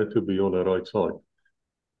 but you had to be on the right side,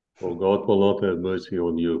 or God will not have mercy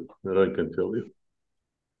on you. That I can tell you.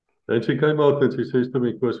 And she came out and she says to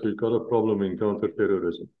me, Chris, we've got a problem in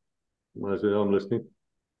counterterrorism. And I said, I'm listening.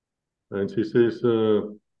 And she says,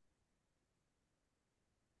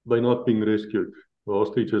 they're not being rescued. The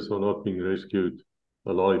hostages are not being rescued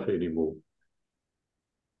alive anymore.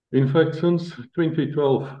 In fact, since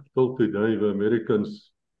 2012 till today, the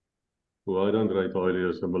Americans, who I don't rate highly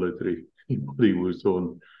as a military, anybody who's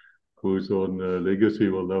on legacy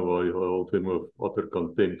will know I hold them with utter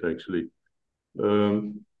contempt, actually.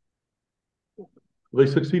 They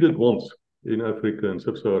succeeded once in Africa and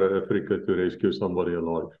sub-Saharan Africa to rescue somebody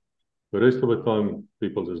alive. The rest of the time,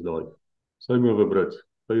 people just died. Same with the Brits.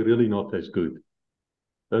 They're really not as good.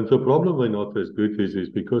 And the problem they're not as good is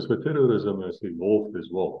because the terrorism has evolved as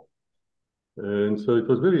well. And so it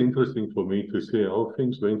was very interesting for me to see how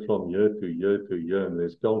things went from year to year to year, and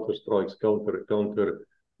there's counter strikes, counter,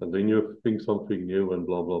 and then you think something new and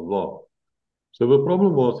blah, blah, blah. So the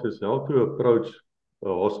problem is how to approach a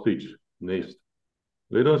hostage nest.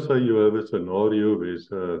 Let us say you have a scenario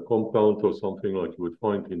with a compound or something like you would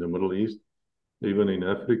find in the Middle East, even in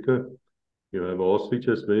Africa. You have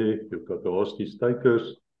hostages there, you've got the hostage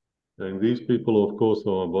takers, and these people, of course,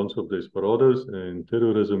 are a bunch of desperados, and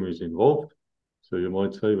terrorism is involved. So you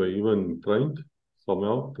might say they're even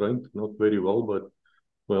somehow trained, not very well, but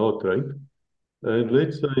they are trained. And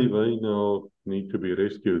let's say they now need to be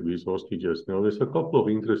rescued, these hostages. Now, there's a couple of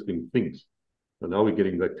interesting things. And now we're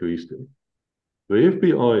getting back to history. The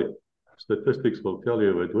FBI statistics will tell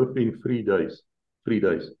you that within 3 days,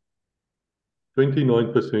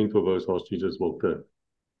 29% of those hostages will turn.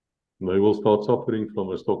 They will start suffering from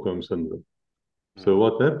a Stockholm syndrome. So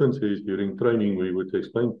what happens is during training, we would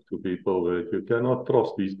explain to people that you cannot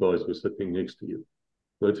trust these guys who are sitting next to you.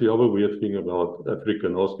 That's the other weird thing about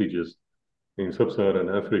African hostages in sub-Saharan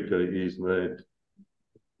Africa is that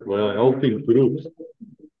they are helping groups.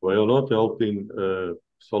 They are not helping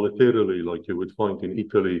solitarily like you would find in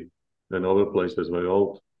Italy and other places. They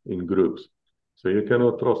help in groups. So you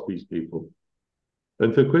cannot trust these people.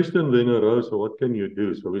 And the question then arose, so what can you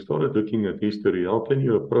do? So we started looking at history. How can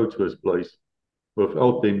you approach this place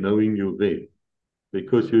without them knowing you're there?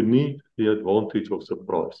 Because you need the advantage of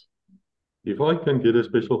surprise. If I can get a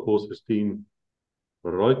special forces team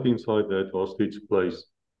right inside that hostage place,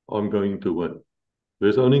 I'm going to win.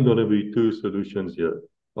 There's only going to be 2 solutions here,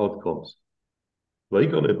 outcomes. They're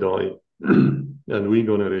going to die and we're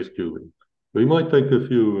going to rescue them. We might take a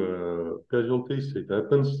few casualties, it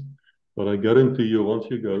happens, but I guarantee you, once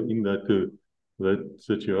you go in that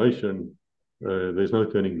situation, there's no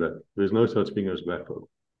turning back. There's no such thing as battle.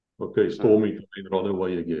 Okay, storm it and run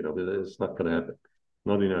away again. I mean, it's not going to happen.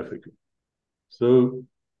 Not in Africa. So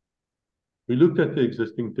we looked at the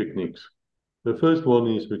existing techniques. The first one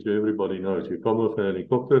is, which everybody knows, you come with a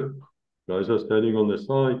helicopter, guys are standing on the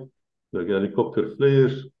side, the helicopter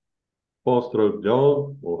flares, fast rope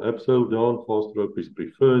down or abseil down, fast rope is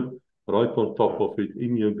preferred, right on top of it,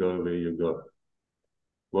 in you go, there you go.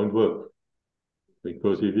 Won't work.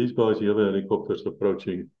 Because if these guys hear the helicopters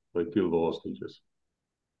approaching, they kill the hostages.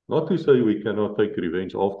 Not to say we cannot take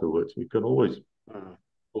revenge afterwards. We can always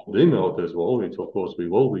pull them out as well, which of course we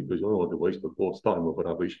will, because you don't want to waste the court's time over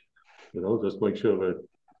rubbish. Just make sure that,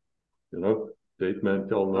 dead man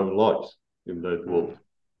tell no lies in that world.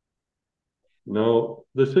 Now,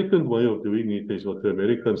 the second way of doing it is what the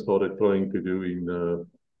Americans started trying to do in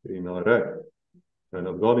Iraq and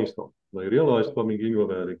Afghanistan. They realized coming in with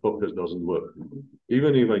helicopters doesn't work.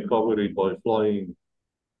 Even if they cover it by flying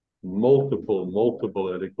multiple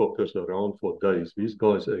helicopters around for days, these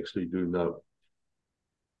guys actually do know.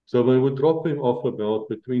 So they would drop them off about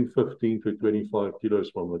between 15 to 25 kilos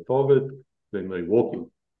from the target, then they walk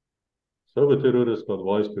in. So the terrorists got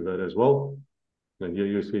wise to that as well. And here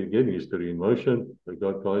you see again history in motion. They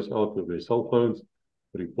got guys out with their cell phones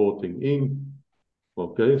reporting in.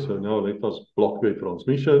 Okay, so now let us block their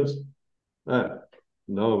transmissions. Now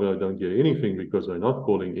I don't hear anything because they're not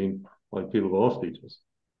calling in. I kill the hostages.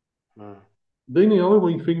 Then the other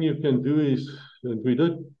thing you can do is, and we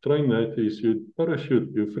did train that, is you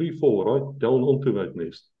parachute, you free fall right down onto that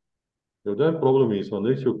nest. Now that problem is,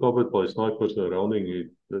 unless you're covered by snipers surrounding it,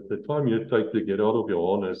 the time you take to get out of your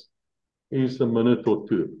harness is a minute or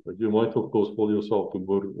two. But you might, of course, fall yourself to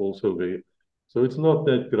wood also there. So it's not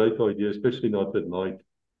that great idea, especially not at night,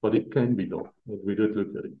 but it can be done. And we did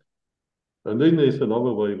look at it. And then there's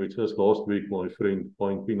another way, which just last week, my friend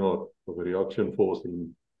Pine Pinard of the Reaction Force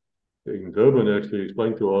in Durban actually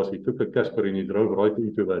explained to us, he took a Casper and he drove right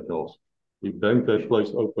into that house. He banged that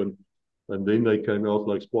place open, and then they came out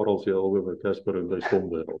like squirrels here over the Casper and they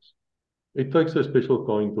stormed the house. It takes a special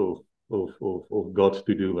kind of guts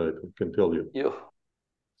to do that, I can tell you. Yeah.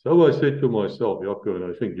 So I said to myself, Jako, and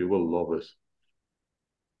I think you will love this.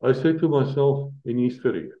 I said to myself, in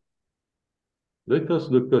history, let us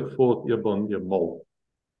look at Fort Eban Jamal,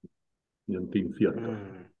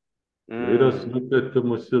 1940. Let us look at the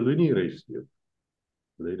Mussolini rescue.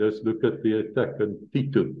 Let us look at the attack on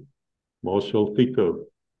Tito, Marshal Tito.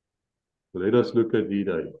 Let us look at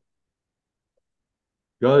D-Day.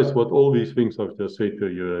 Guys, what all these things I've just said to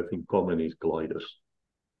you have in common is gliders.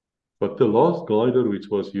 But the last glider which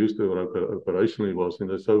was used operationally was in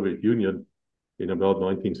the Soviet Union in about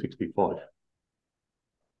 1965.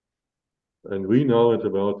 And we now at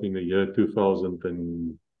about in the year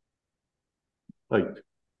 2008,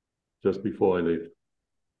 just before I left.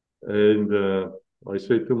 And I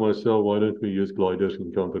said to myself, why don't we use gliders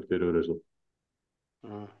in counterterrorism?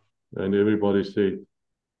 And everybody said,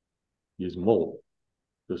 he's mal.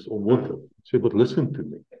 Dis onmoontlik. I said, but listen to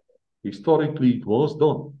me. Historically, it was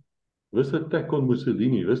done. This attack on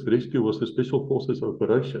Mussolini, this rescue was a special forces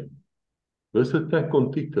operation. This attack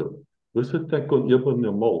on Tito, this attack on Eban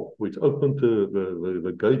Jamal, which opened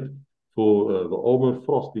the gate for the Armored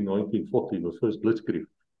Frost in 1940, the first blitzkrieg.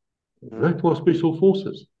 That was special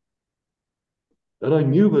forces. And I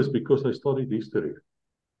knew this because I studied history.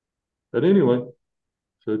 And anyway,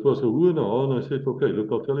 so it was a who and a ha, and I said, okay,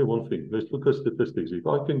 look, I'll tell you one thing. Let's look at statistics. If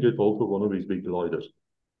I can get hold of one of these big gliders,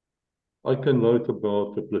 I can load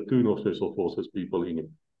about a platoon of special forces people in it.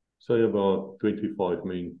 Say about 25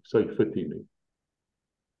 men, say 50 men.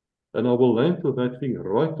 And I will land with that thing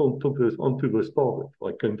right onto the target.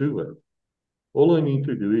 I can do that. All I need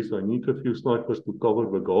to do is I need a few snipers to cover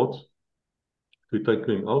the guards, to take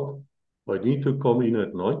them out. I need to come in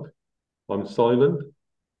at night. I'm silent.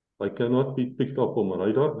 I cannot be picked up on my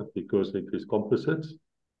radar because it is composites.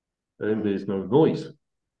 And there's no noise.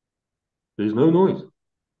 There's no noise.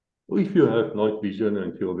 If you have night vision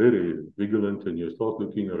and you're very vigilant and you start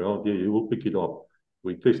looking around, yeah, you will pick it up.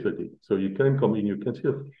 We tested it. So you can come in, you can see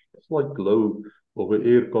a slight glow of the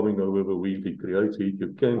air coming over the wheel. It creates heat.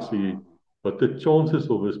 You can see it. But the chances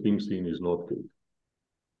of this being seen is not good.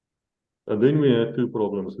 And then we had two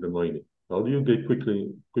problems remaining. How do you get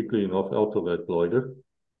quickly enough out of that glider?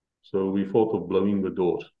 So we thought of blowing the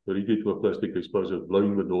doors. Very good with plastic explosives,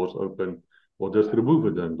 blowing the doors open, or just remove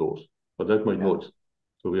the damn doors. But that made noise.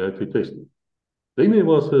 So we had to test it. Then there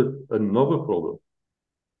was another problem.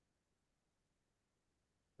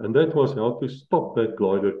 And that was how to stop that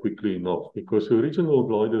glider quickly enough, because the original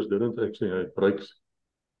gliders didn't actually have brakes.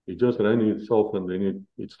 It just ran itself and then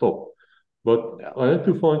it stopped. But I had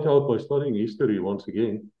to find out by studying history once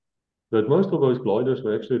again that most of those gliders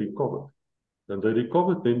were actually recovered. And they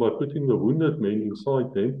recovered them by putting the wounded men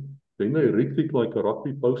inside them. Then they rigged it like a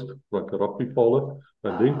rugby post, like a rugby collar.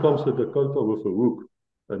 And then comes the Dakota with a hook.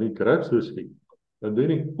 And he grabs this thing. And then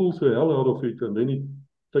he pulls the hell out of it and then it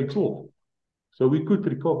takes off. So we could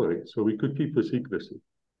recover it. So we could keep the secrecy.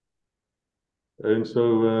 And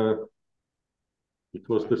so it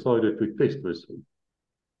was decided to test this thing.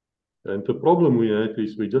 And the problem we had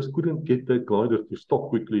is we just couldn't get that glider to stop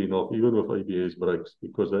quickly enough, even with ABS brakes,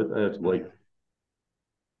 because that adds weight.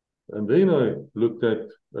 And then I looked at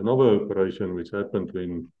another operation which happened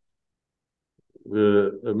when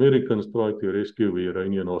the Americans tried to rescue the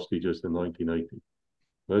Iranian hostages in 1980.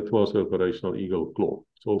 That was Operational Eagle Claw.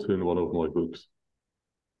 It's also in one of my books.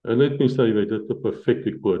 And let me say, they did a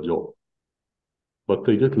pathetic poor job. But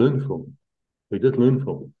they did learn from it. They did learn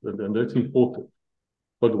from it, and that's important.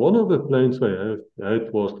 But one of the plans they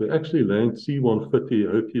had was to actually land C-130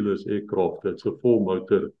 Hercules aircraft. That's a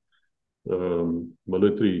four-motor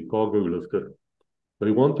military cargo lifter.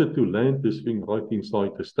 They wanted to land this thing right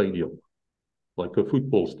inside the stadium, like a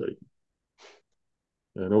football stadium.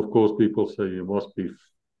 And of course, people say you must be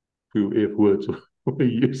few F words were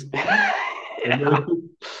used. And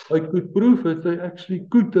I could prove that they actually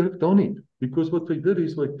could have done it, because what they did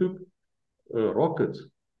is they took rockets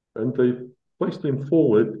and they placed them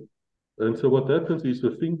forward. And so what happens is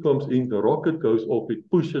the thing comes in, the rocket goes off, it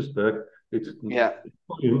pushes back, it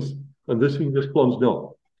fires, and this thing just plunges down.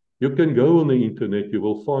 You can go on the internet, you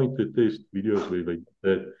will find the test videos where they did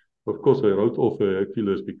that. Of course, I wrote off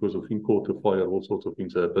Hercules because the thing caught a fire, all sorts of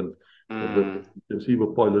things happened. And you can see the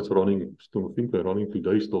pilots running, I think they're running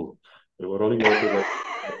today still. They were running out of that.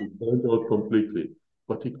 It burned out completely,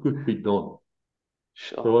 but it could be done.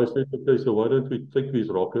 Sure. So I said, okay, so why don't we take these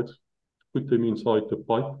rockets, put them inside the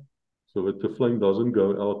pipe so that the flame doesn't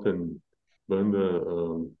go out and burn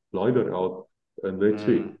the glider out, and that's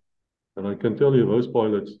it. And I can tell you, those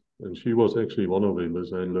pilots, and she was actually one of them,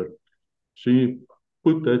 Liz Handler, she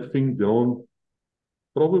put that thing down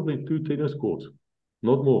probably 2 tennis courts,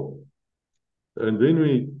 not more. And then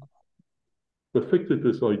we perfected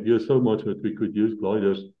this idea so much that we could use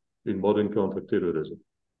gliders in modern counterterrorism.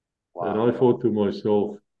 Wow. And I thought to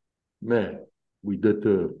myself, man, we did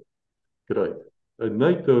great. And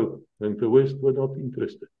NATO and the West were not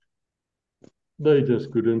interested. They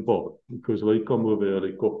just couldn't bother because they come with their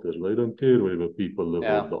helicopters. They don't care whether people live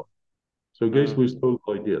or die. So guess who stole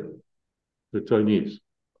the idea? The Chinese.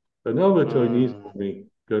 And now the Chinese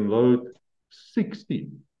can load 60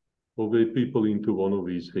 of their people into one of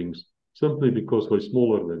these things simply because they're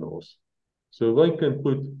smaller than us. So they can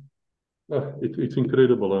put, it's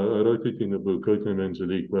incredible. I wrote it in the book, Jako and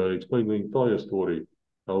Angelique, where I explained the entire story,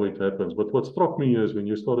 how it happens. But what struck me is when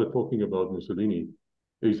you started talking about Mussolini,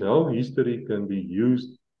 is how history can be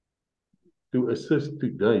used to assist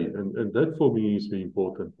today. And that for me is the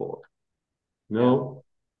important part. Now,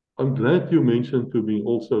 I'm glad you mentioned to me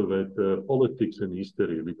also that politics and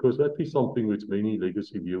history, because that is something which many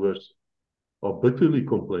legacy viewers are bitterly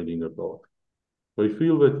complaining about. They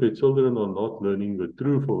feel that their children are not learning the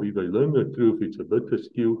truth, or if they learn the truth, it's a bit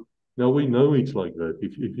askew. Now, we know it's like that.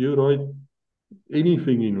 If you write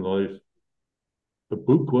anything in life, a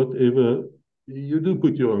book, whatever, you do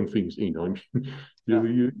put your own things in. I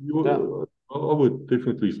mean, I would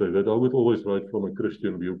definitely say that. I would always write from a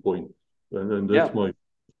Christian viewpoint, and that's my.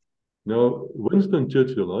 Now, Winston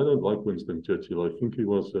Churchill, I don't like Winston Churchill. I think he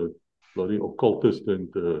was a bloody occultist and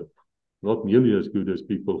not nearly as good as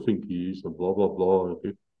people think he is, and blah, blah, blah.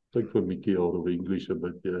 Take the Mickey out of English a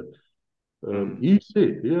bit there. He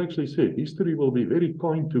actually said, history will be very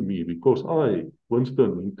kind to me because I,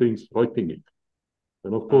 Winston, intends writing it.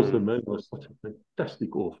 And of course, the man was such a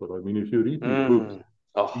fantastic author. I mean, if you read his books,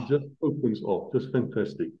 he just opens up, just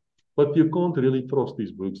fantastic. But you can't really trust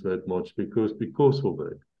his books that much because of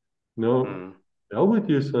that. Now, how would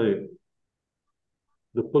you say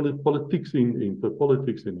the politics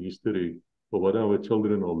in history for what our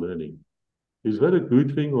children are learning? Is that a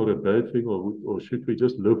good thing or a bad thing, or should we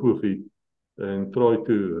just live with it and try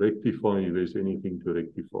to rectify if there's anything to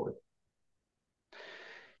rectify?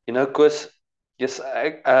 You know, Chris, yes,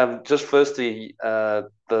 just firstly,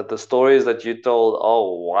 the stories that you told are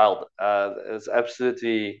wild. It's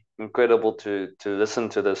absolutely incredible to listen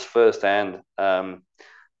to this firsthand.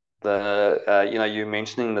 You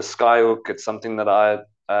mentioning the skyhook, it's something that I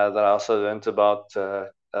also learned about.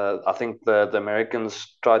 I think the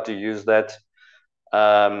Americans tried to use that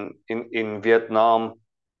in Vietnam.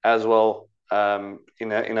 as well,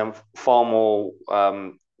 in a far more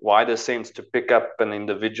wider sense, to pick up an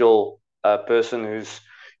individual person who's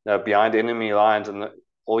behind enemy lines, and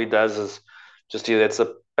all he does is just he lets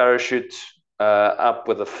a parachute up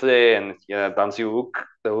with a flare, and once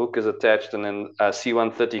the hook is attached, and then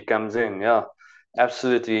C-130 comes in. Yeah,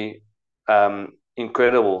 absolutely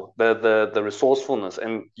incredible. The resourcefulness,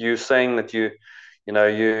 and you saying that you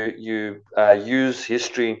use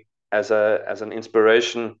history as an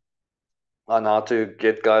inspiration on how to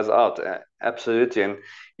get guys out. Absolutely. And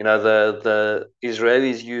the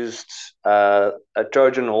Israelis used a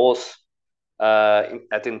Trojan horse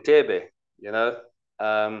at Entebbe,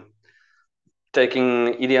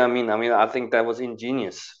 taking Idi Amin. I mean, I think that was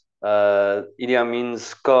ingenious. Idi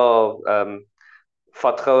Amin's car,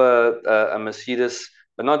 vat a Mercedes,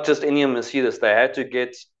 but not just any Mercedes. They had to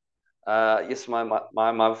get yes,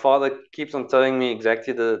 my father keeps on telling me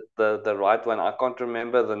exactly the right one. I can't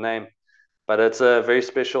remember the name, but it's a very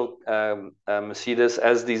special Mercedes,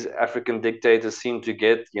 as these African dictators seem to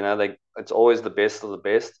get. It's always the best of the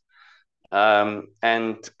best.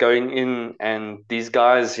 And going in, and these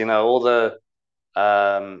guys, all the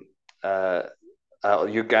um, uh,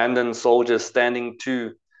 Ugandan soldiers standing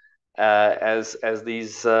too, as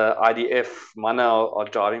these IDF mana are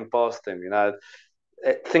driving past them.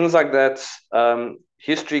 Things like that.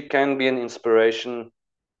 History can be an inspiration.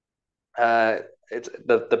 It's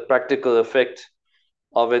the practical effect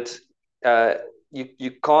of it. Uh,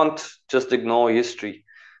 you can't just ignore history,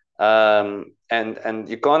 and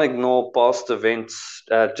you can't ignore past events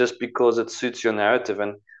just because it suits your narrative.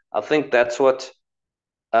 And I think that's what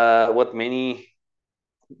many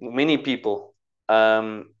people,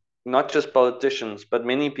 not just politicians, but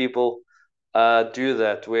many people do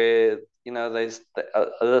that, where hulle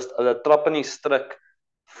trap in die struik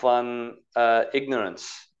van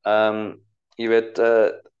ignorance. Jy weet,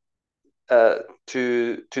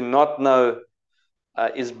 to not know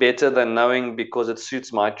is better than knowing because it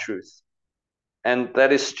suits my truth, and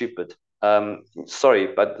that is stupid. Sorry,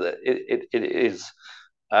 but it is.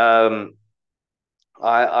 I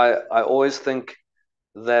always think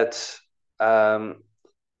that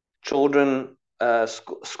children,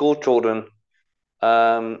 school children,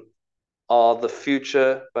 are the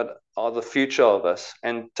future, but are the future of us.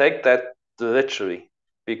 And take that literally,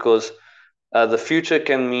 because the future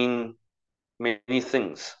can mean many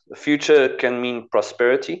things. The future can mean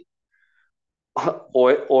prosperity,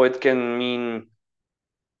 or it can mean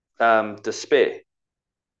despair.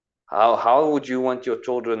 How would you want your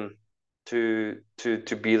children to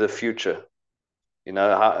be the future?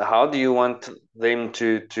 How do you want them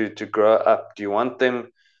to grow up? Do you want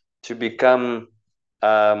them to become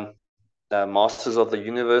masters of the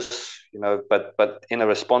universe, but in a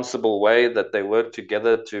responsible way, that they work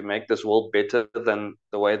together to make this world better than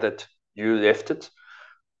the way that you left it?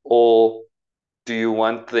 Or do you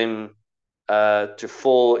want them to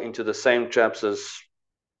fall into the same traps as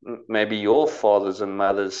maybe your fathers and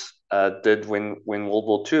mothers did when World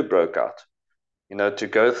War II broke out? To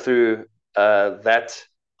go through that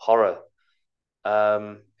horror.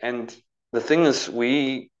 And the thing is,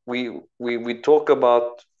 we talk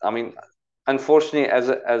about. I mean, unfortunately, as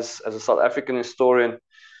a South African historian,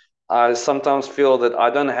 I sometimes feel that I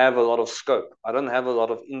don't have a lot of scope. I don't have a lot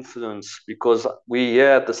of influence, because we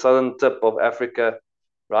here at the southern tip of Africa,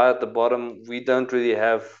 right at the bottom, we don't really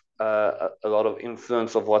have a lot of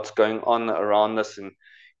influence of what's going on around us in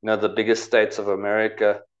the biggest states of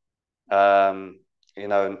America.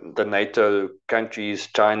 The NATO countries,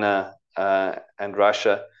 China and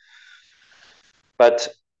Russia. But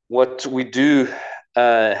what we do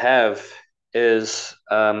have is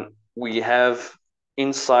we have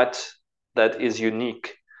insight that is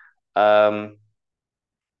unique. And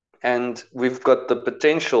we've got the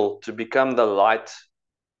potential to become the light,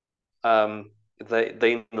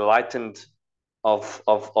 the enlightened of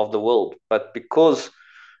the world. But because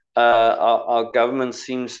our government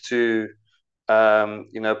seems to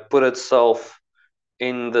put itself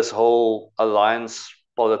in this whole alliance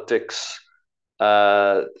politics,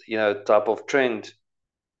 type of trend,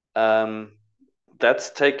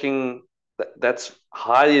 that's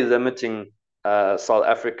highly limiting South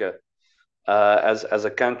Africa as a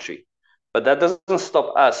country. But that doesn't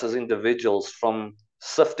stop us as individuals from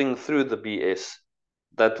sifting through the BS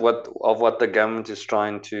what the government is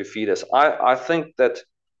trying to feed us. I think that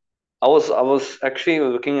I was actually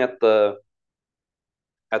looking at the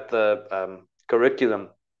curriculum,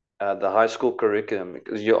 the high school curriculum,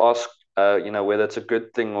 because you ask, whether it's a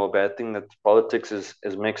good thing or a bad thing that politics is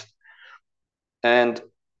mixed. And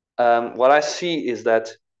what I see is that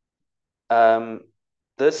the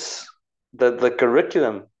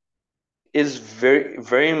curriculum is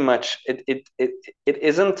very much it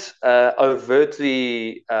isn't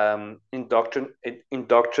overtly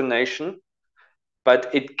indoctrination,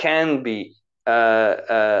 but it can be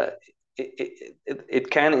it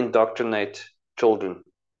can indoctrinate children.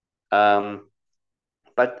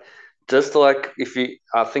 But just like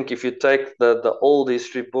I think if you take the old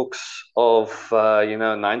history books of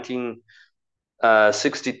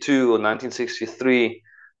 1962 or 1963,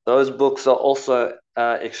 those books are also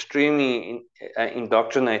extremely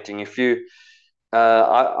indoctrinating. If you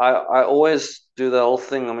I always do the whole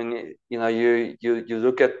thing. I mean, you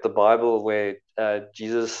look at the Bible where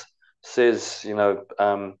Jesus says,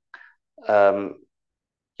 um,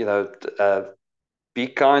 you know, uh, be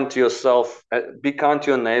kind to yourself, be kind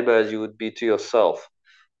to your neighbor as you would be to yourself.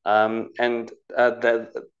 And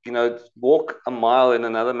that walk a mile in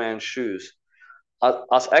another man's shoes.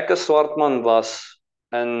 As ek 'n swart man was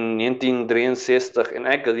in 1963 en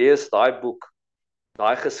ek lees daai boek,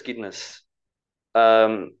 daai geskiedenis,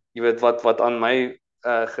 jy weet wat aan my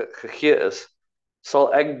gegee is,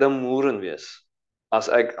 sal ek demoeren wees as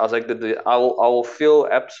ek dit I will feel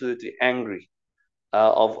absolutely angry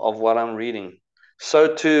of what I'm reading.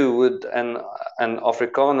 So too would an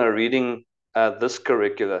Afrikaner reading this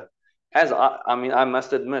curricula. As I mean, I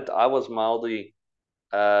must admit, I was mildly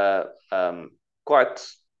quite,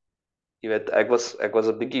 jy weet, ek was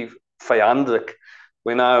 'n bietjie vyandelik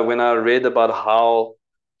when I read about how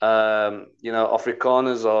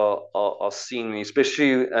Afrikaners are seen,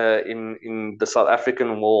 especially in the South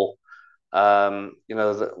African War. How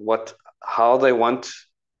they want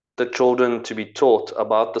the children to be taught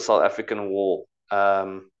about the South African War,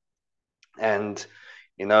 and and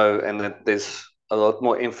that there's a lot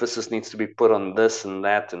more emphasis needs to be put on this and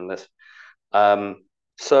that and this.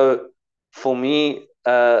 So for me,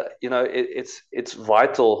 it's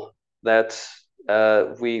vital that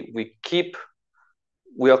we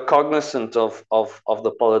are cognizant of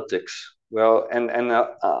the politics. Well, and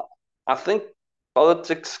I think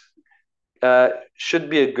politics should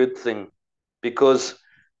be a good thing because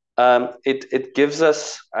it gives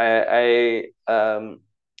us a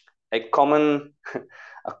common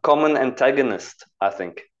a common antagonist, I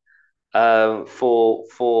think,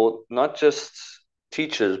 for not just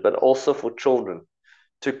teachers but also for children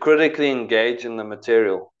to critically engage in the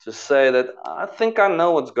material, to say that I think I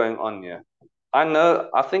know what's going on here.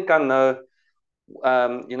 I think I know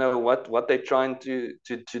what they're trying to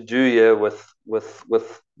do here with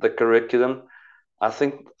the curriculum. I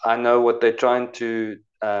think I know what they're trying to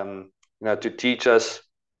to teach us.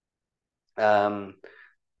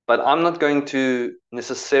 But I'm not going to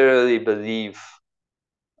necessarily believe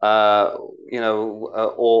or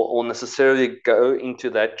necessarily go into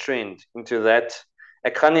that trend, into that.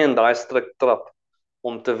 Ek gaan nie in daai struik trap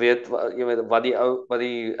om te weet jy weet wat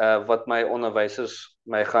my onderwysers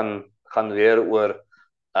my gaan leer oor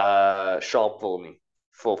Sharpeville nie,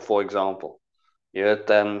 for example.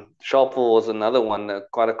 Sharpeville was another one,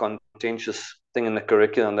 quite a contentious thing in the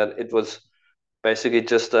curriculum, that it was basically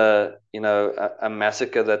just a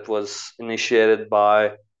massacre that was initiated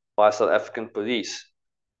by South African police.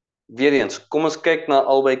 Weer eens, kom ons kyk na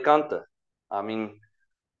albei kante. I mean,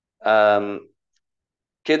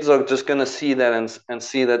 kids are just going to see that and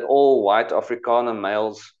see that all white Afrikaner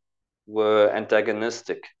males were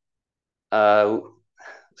antagonistic.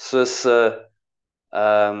 Soos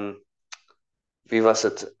wie was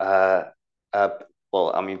dit?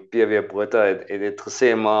 Well, I mean, PW Botha het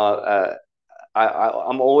gesê, maar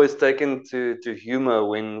I'm always taken to humor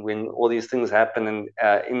when all these things happen.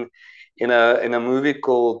 And in a movie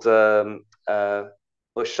called Oh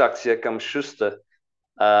Shucks, Here Comes Schuster,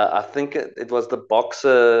 I think it was the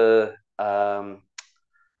boxer.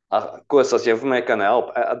 Koos, as jy vir my kan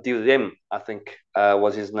help, Dilem, I think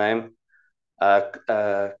was his name.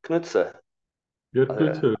 Knutse. Yeah,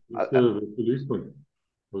 Knutse, the policeman,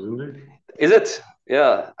 wasn't he? Is it?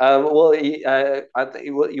 Yeah. Well, I think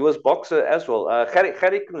he was boxer as well.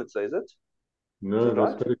 Gerry Knutse, is it? No,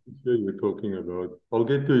 that's Gerry Knutse you're talking about. I'll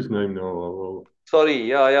get to his name now. Sorry,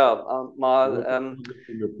 yeah. In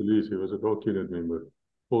the police, he was a dock unit member.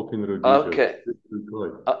 14 Okay.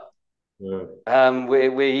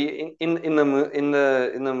 Where he in the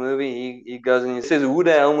movie he goes and he says, hoe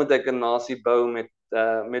the hell moet ek 'n nasie bou met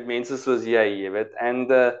mense soos jy weet? En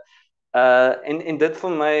dit vir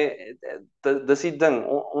my dis die ding,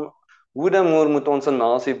 hoe dan moet ons 'n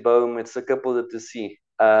nasie bou met sulke politici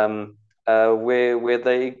where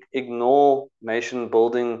they ignore nation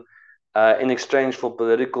building in exchange for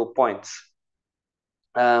political points.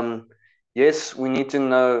 Yes, we need to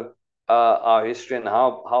know our history and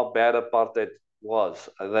how bad apartheid was.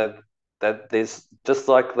 That that there's just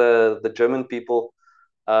like the German people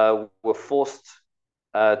were forced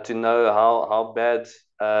to know how bad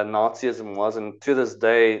Nazism was, and to this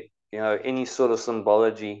day, any sort of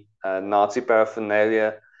symbology, Nazi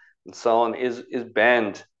paraphernalia, and so on is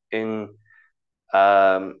banned in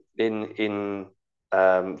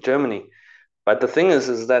Germany. But the thing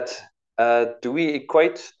is that do we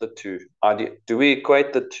equate the two? Do we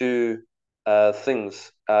equate the two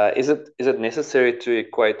things? Is it necessary to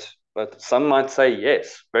equate? But some might say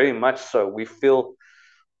yes, very much so. We feel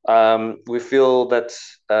that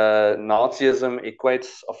Nazism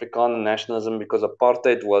equates Afrikaner nationalism because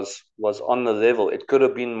apartheid was on the level. It could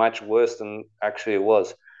have been much worse than actually it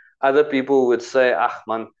was. Other people would say, "Ach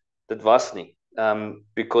man, dit was nie,"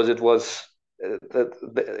 because it was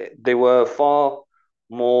there were far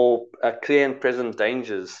more clear and present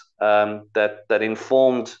dangers that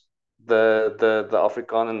informed the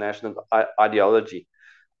Afrikaner national ideology.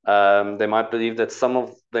 They might believe that some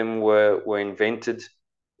of them were invented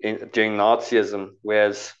during Nazism,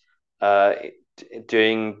 whereas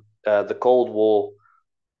during the Cold War,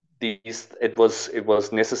 it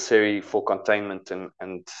was necessary for containment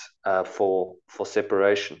and for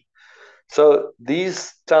separation. So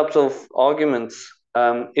these types of arguments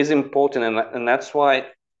is important, and that's why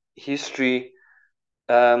history,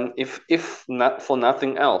 if not for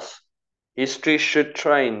nothing else, history should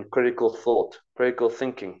train critical thought, critical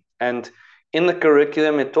thinking. And in the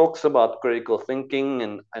curriculum, it talks about critical thinking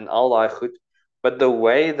and all that, but the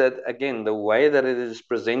way that it is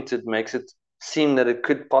presented makes it seem that it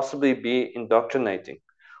could possibly be indoctrinating.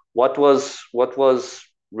 What was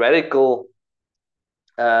radical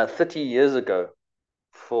 30 years ago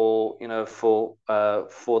for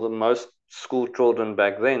the most school children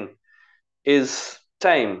back then is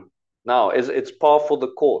tame now. It's par for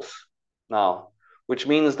the course now, which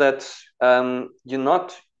means that you're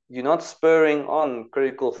not spurring on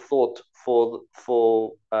critical thought for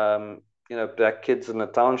black kids in the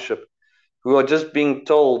township who are just being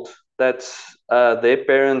told that their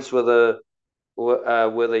parents were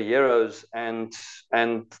the heroes and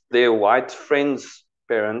their white friends'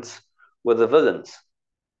 parents were the villains.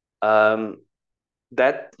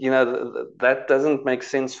 That that doesn't make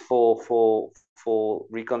sense for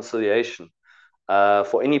reconciliation,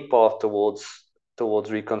 for any path towards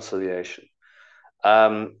reconciliation.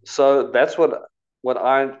 So that's what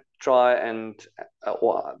I try and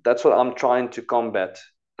that's what I'm trying to combat,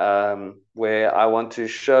 where I want to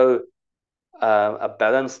show a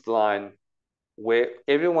balanced line where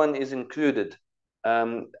everyone is included,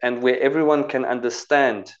 and where everyone can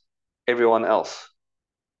understand everyone else.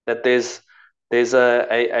 That there's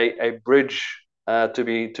a bridge to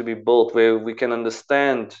be built where we can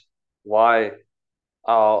understand why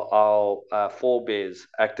our forebears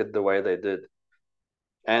acted the way they did.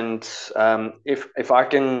 And if I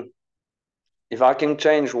can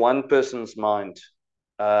change one person's mind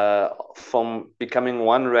from becoming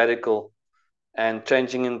one radical and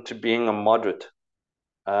changing into being a moderate,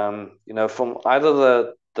 from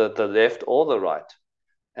either the left or the right,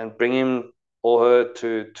 and bring him or her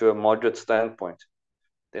to a moderate standpoint,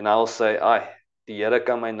 then I'll say, "Ai, die Here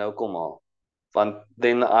kan my nou kom haal." Want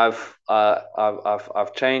then I've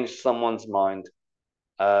changed someone's mind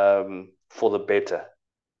for the better.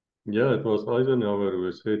 Yeah, it was Eisenhower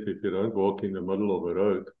who said if you don't walk in the middle of a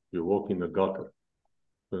road, you walk in the gutter.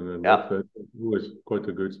 And that was quite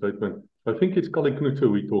a good statement. I think it's Kali Knutse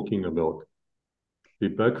we're talking about. Die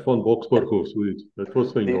bek van Boksburg of zoiets. Dit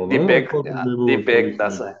was sy naam. Die bek,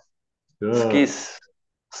 that's it. Yeah. Excuse.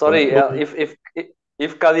 Sorry,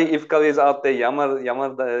 if Kali is out there,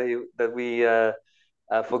 jammer that we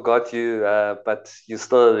forgot you, but you're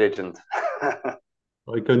still a legend.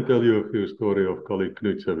 I can tell you a few stories of Kali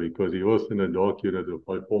Knutse because he was in a dark unit of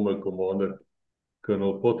my former commander,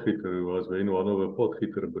 Colonel Potgieter, who was one of the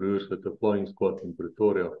Potgieter broers at the flying squad in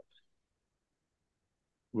Pretoria.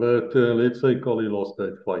 But let's say Kali lost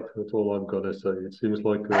that fight. That's all I'm going to say. It seems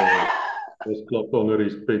like was clapped under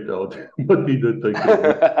his pet out, but he did take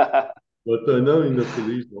it. But I know in the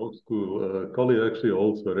police dog school, Kali actually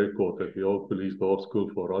holds a record at the old police dog school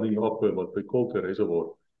for running up what they call the reservoir.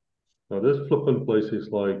 Now this flipping place is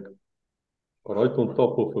like right on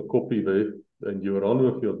top of a koppie there, and you run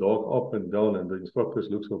with your dog up and down, and the instructors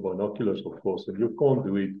look for binoculars, of course, and you can't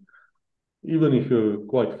do it. Even if you're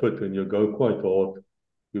quite fit and you go quite hard,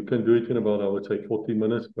 you can do it in about, I would say, 40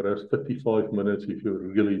 minutes, perhaps 35 minutes if you're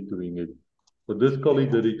really doing it. But this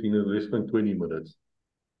colleague did it in less than 20 minutes.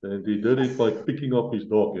 And he did it by picking up his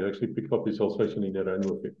dog. He actually picked up his Alsatian and he ran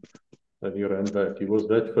with him. And he ran back. He was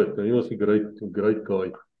that fit. And he was a great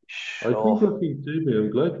guy. I think Sure. of Entebbe. I'm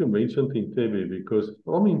glad you mentioned Entebbe because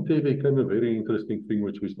from Entebbe came a very interesting thing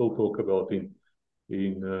which we still talk about in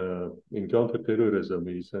counterterrorism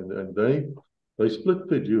is and they split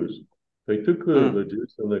the Jews. They took the Mm.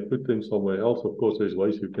 Jews and they put them somewhere else. Of course, there's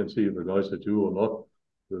ways you can see if the guy's a Jew or not.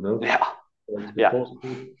 You know, Yeah. it's the Yeah.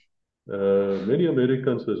 passport. Many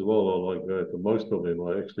Americans as well are like that. Most of them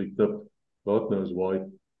are actually tipped. God knows why.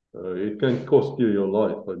 It can cost you your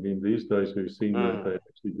life. I mean, these days we've seen that Mm. they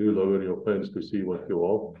actually do lower your pants to see what you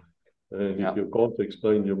are. And if Yeah. you can't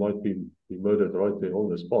explain, you might be murdered right there on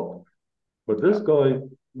the spot. But this Yeah. guy,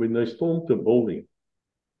 when they stormed the building,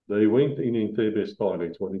 they went in Entebbe style.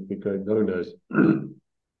 It's what it became known as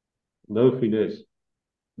no finesse.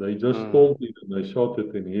 They just Mm. stormed it and they shouted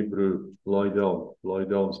in Hebrew, lie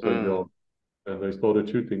down, stay Mm. down. And they started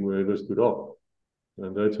shooting wherever stood up.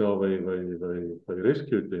 And that's how they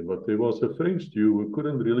rescued them. But there was a French Jew who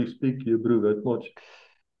couldn't really speak Hebrew that much.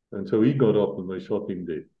 And so he got up and they shot him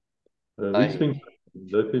dead. These things, Aye.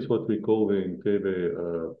 that is what we call the Entebbe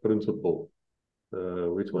principle.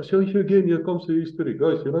 Which was show you again, here comes the history.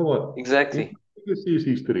 Guys, you know what? Exactly. Legacy is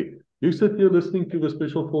history. You sit here listening to the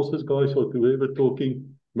Special Forces guys or to whoever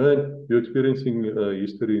talking, man, you're experiencing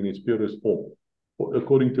history in its purest form,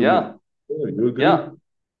 according to me. Yeah. Yeah, you agree? Yeah.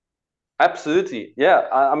 Absolutely. Yeah.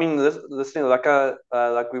 I mean, this thing, like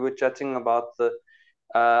we were chatting about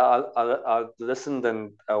I listened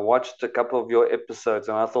and watched a couple of your episodes,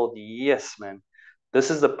 and I thought, yes, man,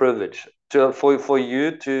 this is the privilege for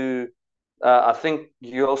you to. I think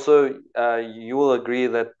you also you will agree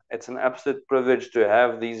that it's an absolute privilege to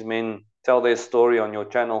have these men tell their story on your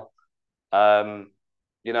channel. Um,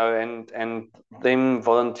 and them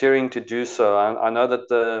volunteering to do so. I know that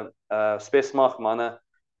the Spesmach manne,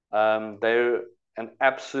 they're an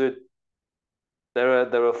absolute.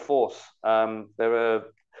 They're a force. They're a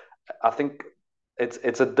I think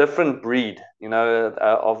it's a different breed,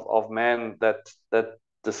 of man that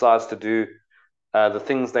decides to do the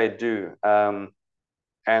things they do,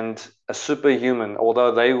 and a superhuman.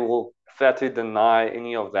 Although they will flatly deny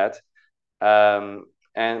any of that,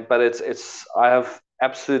 but it's I have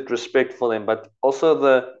absolute respect for them. But also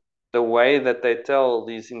the way that they tell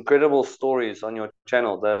these incredible stories on your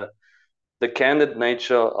channel, the candid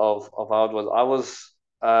nature of how it was. I was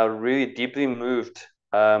really deeply moved.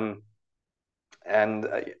 And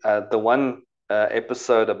the one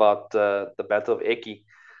episode about the Battle of Eki,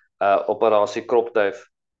 Operatie Kropduif,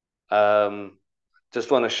 um, just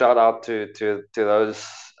want to shout out to those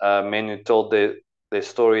men who told their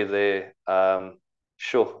story there.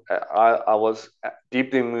 Sure, I was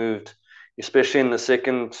deeply moved, especially in the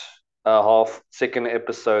second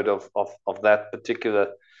episode of that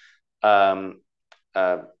particular um,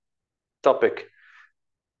 uh, topic.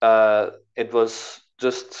 It was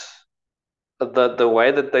just the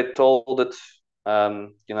way that they told it,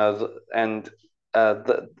 and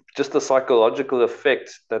just the psychological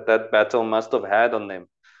effect that battle must have had on them,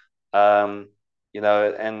 um,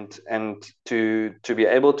 and to be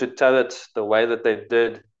able to tell it the way that they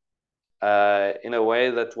did, in a way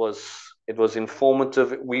that was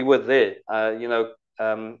informative. We were there,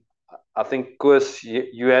 I think, Koos,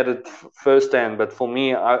 you had it firsthand, but for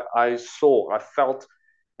me, I saw, I felt,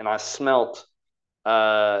 and I smelt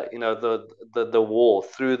the war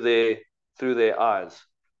through their eyes.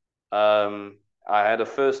 I had a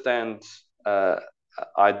first-hand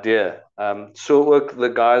idea. So look, the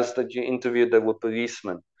guys that you interviewed that were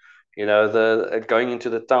policemen, the going into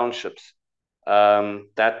the townships,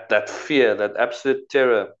 that fear, that absolute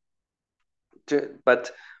terror.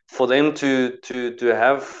 But for them to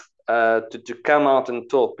have to come out and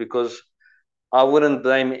talk, because I wouldn't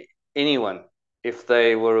blame anyone if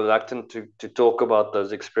they were reluctant to talk about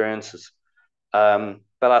those experiences.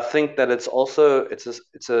 But I think that it's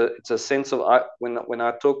a sense of when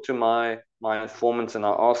I talk to my informants and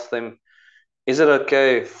I ask them, is it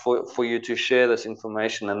okay for you to share this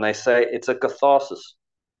information? And they say it's a catharsis.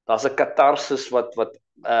 Daar's 'n catharsis wat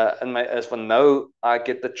in my is van nou I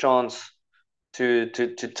get the chance to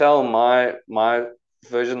tell my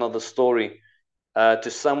version of the story to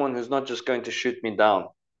someone who's not just going to shoot me down,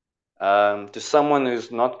 to someone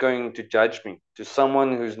who's not going to judge me, to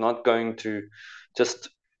someone who's not going to just,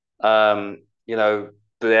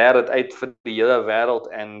 beheer het uit vir die hele wêreld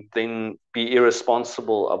and then be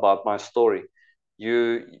irresponsible about my story.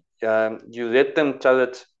 You let them tell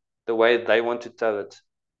it the way they want to tell it,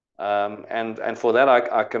 and for that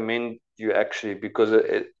I commend you actually, because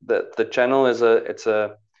the channel is it's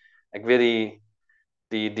a like very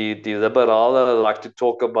the liberalen like to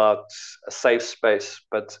talk about a safe space,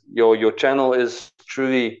 but your channel is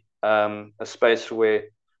truly a space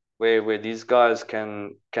where these guys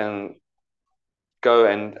can go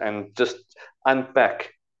and just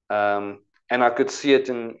unpack. And I could see it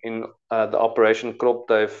in the Operation Crop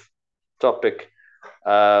Dive topic,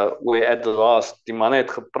 where at the last die man het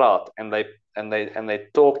gepraat and they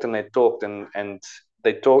talked and they talked and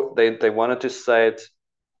they wanted to say it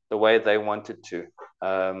the way they wanted to.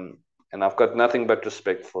 And I've got nothing but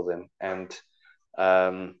respect for them. And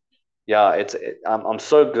yeah, I'm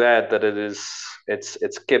so glad that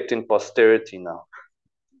it's kept in posterity now.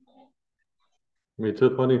 It's a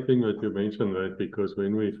funny thing that you mentioned that, because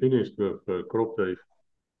when we finished with Crop Dive,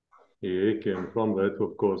 and from that,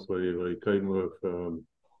 of course, we came with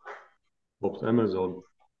Amazon,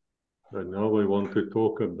 and now we want to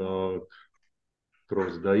talk about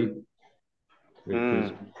Day. It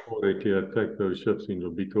is before they attacked those ships in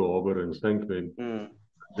Lobito Harbor and sank them.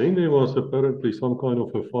 Then there was apparently some kind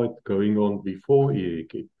of a fight going on before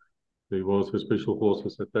Eke. There was a special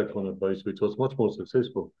forces attack on a base, which was much more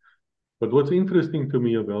successful. But what's interesting to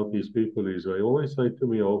me about these people is they always say to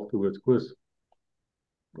me afterwards, Chris,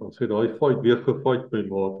 I said, I fight, weer gefight my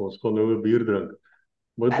maat, ons gaan nou 'n bier drink.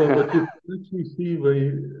 But you actually see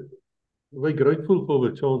they grateful for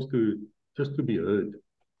the chance to just to be heard.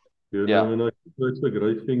 You know, and I think that's a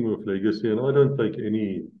great thing with Legacy, and I don't take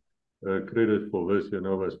any credit for this. You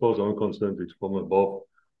know, as far as I'm concerned, it's from above.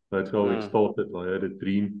 That's how it started. I had a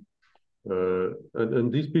dream,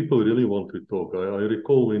 and these people really want to talk. I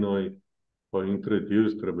recall when I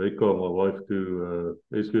introduced Rebecca, my wife, to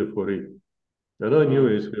SW4E. And I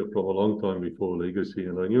knew SW from a long time before Legacy,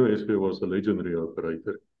 and I knew SW was a legendary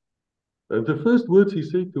operator. And the first words he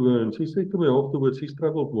said to her, and she said to me afterwards, she's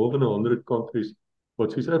traveled more than 100 countries,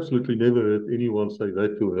 but she's absolutely never heard anyone say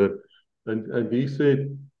that to her. And he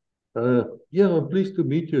said, yeah, I'm pleased to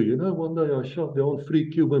meet you. You know, one day I shot down 3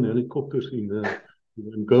 Cuban helicopters in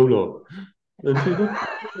Angola. And she said,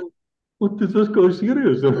 what is this guy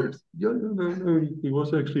serious? Yeah, no, he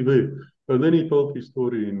was actually there. And then he told his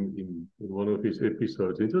story in one of his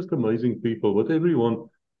episodes. It's just amazing people. But everyone,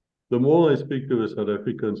 the more I speak to the South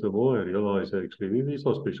Africans, the more I realize actually these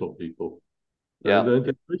are special people. And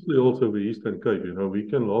especially also the Eastern Cape, you know, we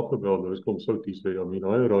can laugh about those consultants there. I mean,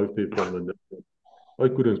 I arrived there from London. I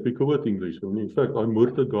couldn't speak a word English. I mean, in fact, I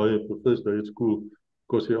murdered a guy at the first day at school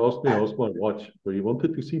because he asked me how's my watch. So he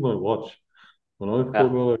wanted to see my watch. And I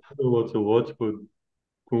thought, well, I don't know what's a watch, but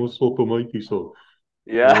kom ons stop hom uit hierso.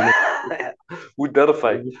 Ja. Hoe durf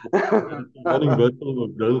hy? Running battle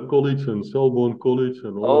of Dale College and Selborne College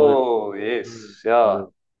and all that. Oh, yes. Yeah.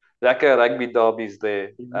 Lekker rugby derbies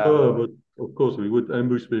there. Yeah, but of course we would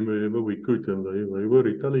ambush them wherever we could, and they were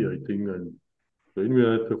retaliating, and then we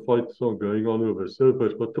had the fights going on over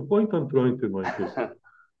surface. But the point I'm trying to make is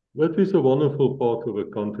that is a wonderful part of a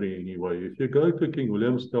country anyway. If you go to King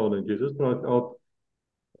Williamstown and you just drive out,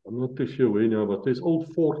 I'm not too sure where now, but there's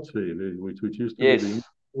old forts there, which used to be the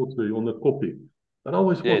forts there on the Koppie. And I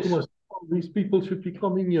always thought to myself, oh, these people should be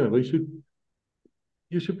coming here.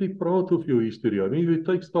 You should be proud of your history. I mean, if you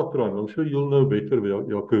take Stadtruim, I'm sure you'll know better,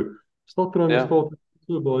 Jako. Stadtruim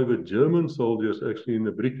started by the German soldiers actually in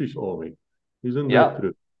the British Army. Isn't that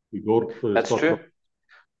true? That's true.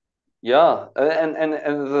 Yeah, and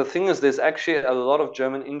the thing is, there's actually a lot of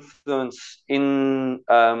German influence in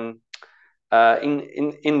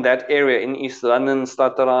that area in East London,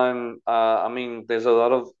 Stadtruim. I mean, there's a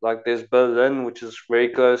lot of there's Berlin, which is very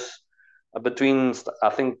close between I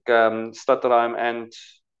think Stadtruim and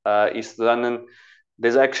East London.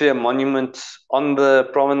 There's actually a monument on the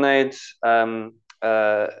promenade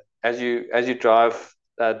as you drive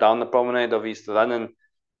down the promenade of East London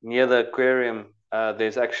near the aquarium.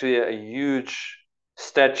 There's actually a huge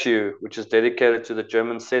statue which is dedicated to the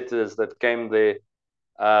German settlers that came there.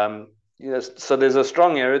 Yes, so there's a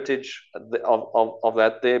strong heritage of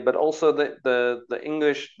that there, but also the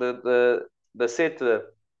English, the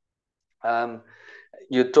settler.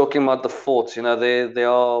 You're talking about the forts. You know, there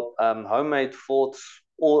are homemade forts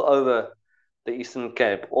all over the Eastern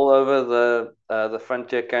Cape, all over the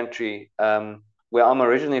frontier country. Where I'm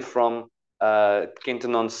originally from,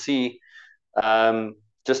 Kenton-on-Sea,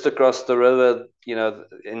 just across the river. You know,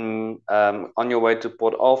 on your way to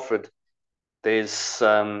Port Alfred, there's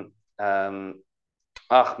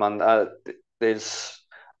there's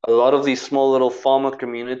a lot of these small little farmer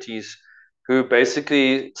communities who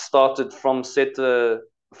basically started from settlers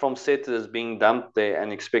being dumped there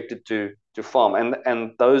and expected to farm,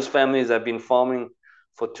 and those families have been farming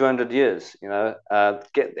for 200 years. You know,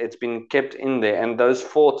 it's been kept in there, and those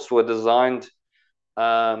forts were designed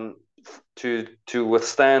to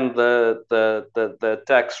withstand the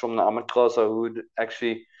attacks from the Amaxhosa, who would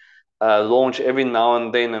actually launch every now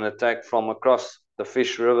and then an attack from across the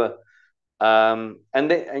Fish River. And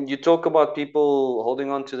you talk about people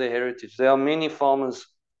holding on to their heritage. There are many farmers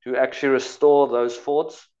who actually restore those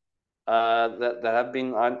forts that have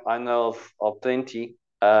been, I know of plenty.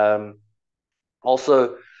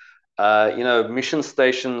 Also, mission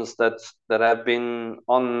stations that have been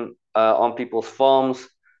on people's farms,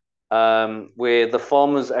 where the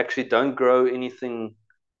farmers actually don't grow anything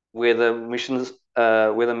where the mission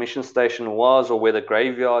station was, or where the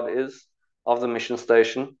graveyard is of the mission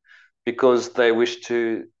station, because they wish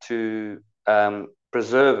to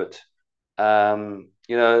preserve it.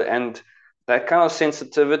 And that kind of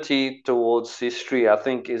sensitivity towards history, I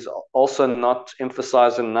think, is also not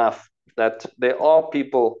emphasized enough. That there are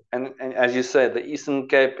people, and as you say, the Eastern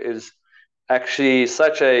Cape is actually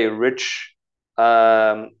such a rich,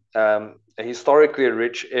 a historically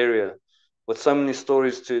rich area with so many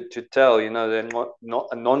stories to tell. The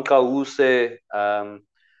non-Kahuse,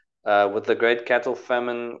 with the great cattle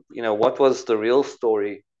famine. What was the real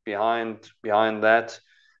story behind that?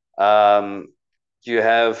 Um, you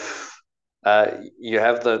have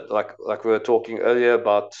the like we were talking earlier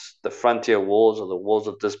about the frontier wars, or the wars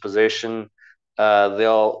of dispossession. There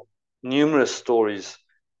are numerous stories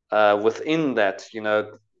within that.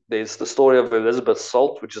 There's the story of Elizabeth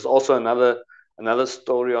Salt, which is also another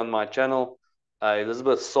story on my channel.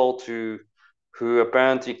 Elizabeth Salt, who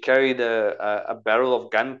apparently carried a barrel of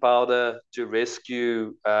gunpowder to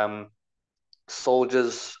rescue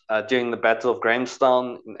soldiers during the Battle of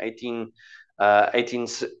Grahamstown in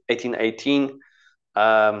 1818.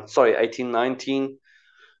 Sorry, 1819.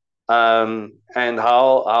 And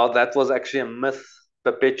how that was actually a myth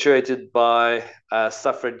perpetuated by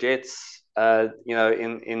suffragettes, in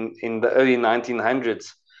the early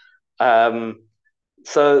 1900s.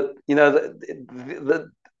 So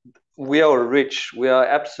we are rich. We are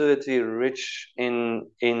absolutely rich in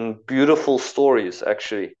beautiful stories.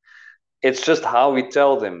 Actually, it's just how we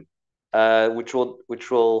tell them, which will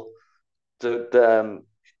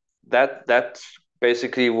that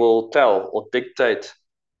basically will tell or dictate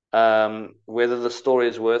whether the story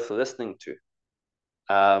is worth listening to.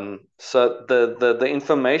 So the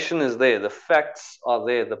information is there, the facts are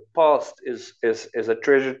there, the past is a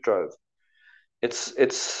treasure trove.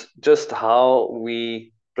 It's just how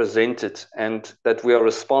we present it, and that we are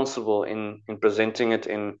responsible in presenting it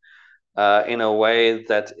in a way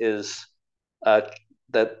that is uh,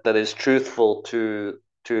 that is truthful to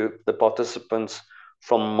the participants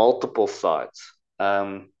from multiple sides.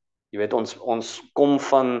 Jy weet, ons kom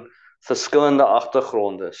van verskillende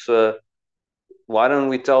agtergronde. So why don't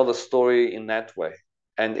we tell the story in that way?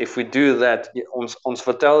 And if we do that, ons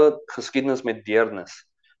vertel geskiedenis met deernis.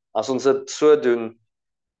 As ons dit so doen,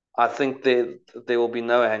 I think there will be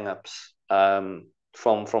no hang-ups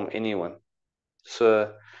from anyone.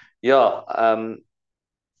 So yeah,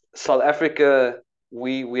 South Africa,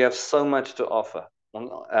 we have so much to offer.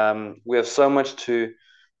 We have so much to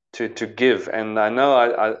give, and I know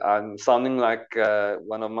I'm sounding like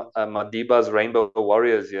one of Madiba's Rainbow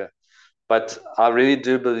Warriors here, but I really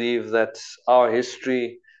do believe that our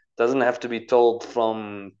history doesn't have to be told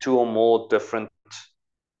from two or more different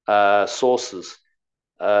sources.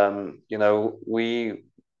 There's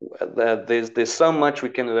so much we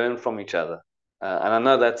can learn from each other, and I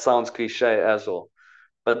know that sounds cliche as well,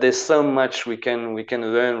 but there's so much we can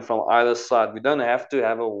learn from either side. We don't have to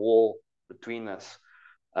have a wall between us,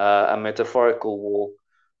 a metaphorical wall,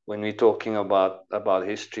 when we're talking about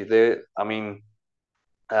history. I mean,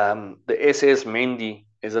 the SS Mendi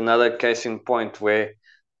is another case in point where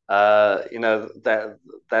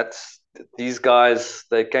that's these guys,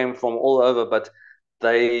 they came from all over, but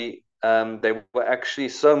they were actually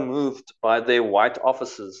so moved by their white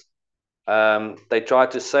officers. They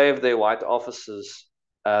tried to save their white officers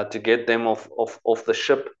to get them off the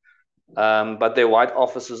ship, but their white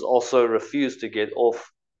officers also refused to get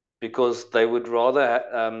off, because they would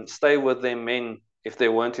rather stay with their men if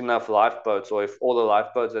there weren't enough lifeboats, or if all the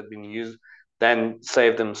lifeboats had been used, than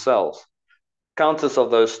save themselves. Countless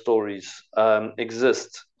of those stories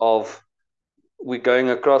exist of we going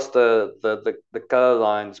across the color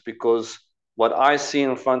lines, because what I see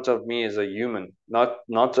in front of me is a human, not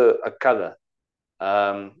a color.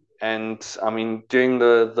 And I mean, during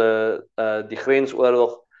the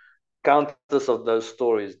Grensoorlog, countless of those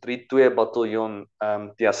stories. 3-2 bataljon,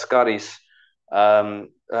 die Askaris,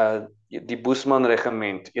 die Boesman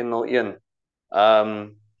regiment 101,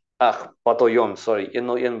 bataljon, sorry,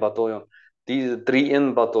 101 bataljon, die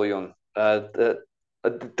 3-1 bataljon,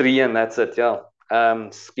 3-1, that's it, yeah.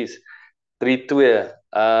 Excuse, 3-2.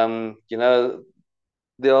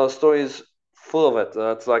 There are stories full of it.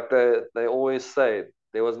 It's like they always say,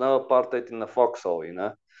 there was no apartheid in the foxhole,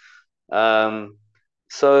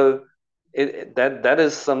 So that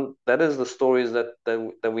is the stories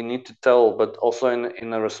that we need to tell, but also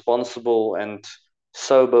in a responsible and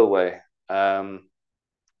sober way.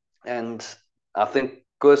 And I think,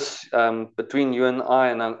 Gus, between you and I,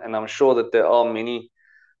 and I'm sure that there are many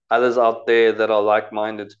others out there that are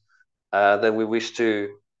like-minded, that we wish to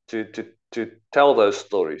tell those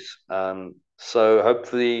stories. So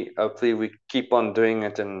hopefully we keep on doing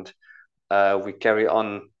it, and we carry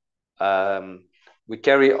on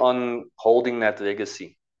holding that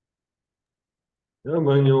legacy. Yeah,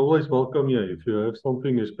 man, you're always welcome here. If you have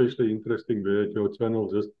something especially interesting there at your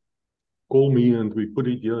channel, just call me and we put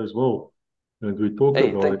it here as well. And we talk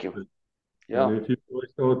Hey, about thank it. you. And Yeah. if you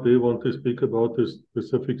guys out there want to speak about a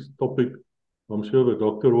specific topic, I'm sure the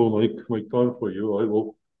doctor will make time for you. I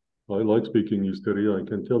will. I like speaking history. I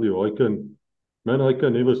can tell you, I can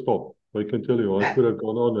never stop. I can tell you, I could have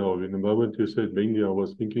gone on now. In the moment you said Bengi, I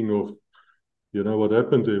was thinking of, what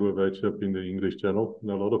happened to Ewa Ship in the English channel.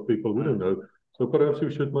 And a lot of people wouldn't know. So perhaps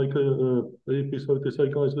we should make a episode to say,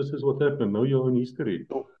 guys, this is what happened. Know your own history.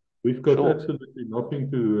 Sure. We've got Sure. absolutely nothing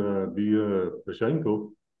to be ashamed of.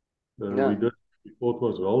 We Yeah. did, we fought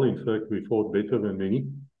was well. In fact, we fought better than many.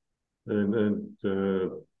 And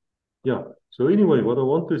yeah. So anyway, what I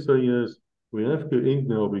want to say is we have to end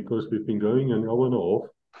now because we've been going an hour and a half.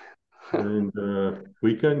 And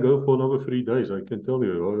we can go for another 3 days, I can tell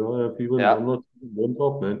you. I'm Yeah. not warmed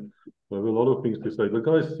up, man. I have a lot of things to say. But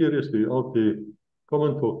guys, seriously, out there, come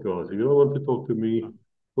and talk to us. If you don't want to talk to me,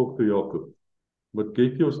 talk to Jako. But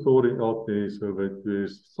get your story out there so that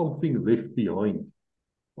there's something left behind.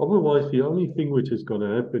 Otherwise, the only thing which is going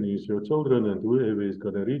to happen is your children and whoever is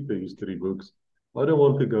going to read the history books. I don't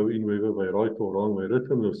want to go in whether they're right or wrong. They're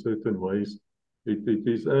written in certain ways. It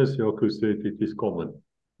is, as Jaco said, it is common.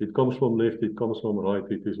 It comes from left, it comes from right.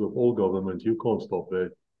 It is with all governments. You can't stop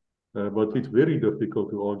that. But it's very difficult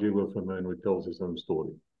to argue with a man who tells his own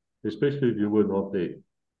story, especially if you were not there,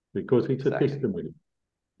 because it's a Exactly. testimony.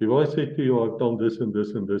 If I say to you, I've done this and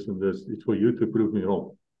this and this and this, it's for you to prove me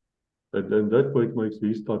wrong. And that what makes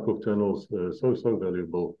these type of channels so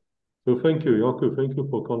valuable. So thank you, Jako. Thank you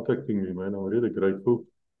for contacting me, man. I'm really grateful.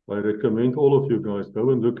 I recommend all of you guys go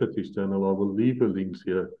and look at his channel. I will leave the links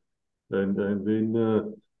here, and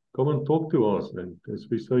then come and talk to us. And as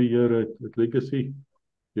we say here at Legacy,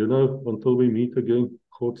 until we meet again,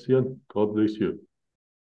 God bless you.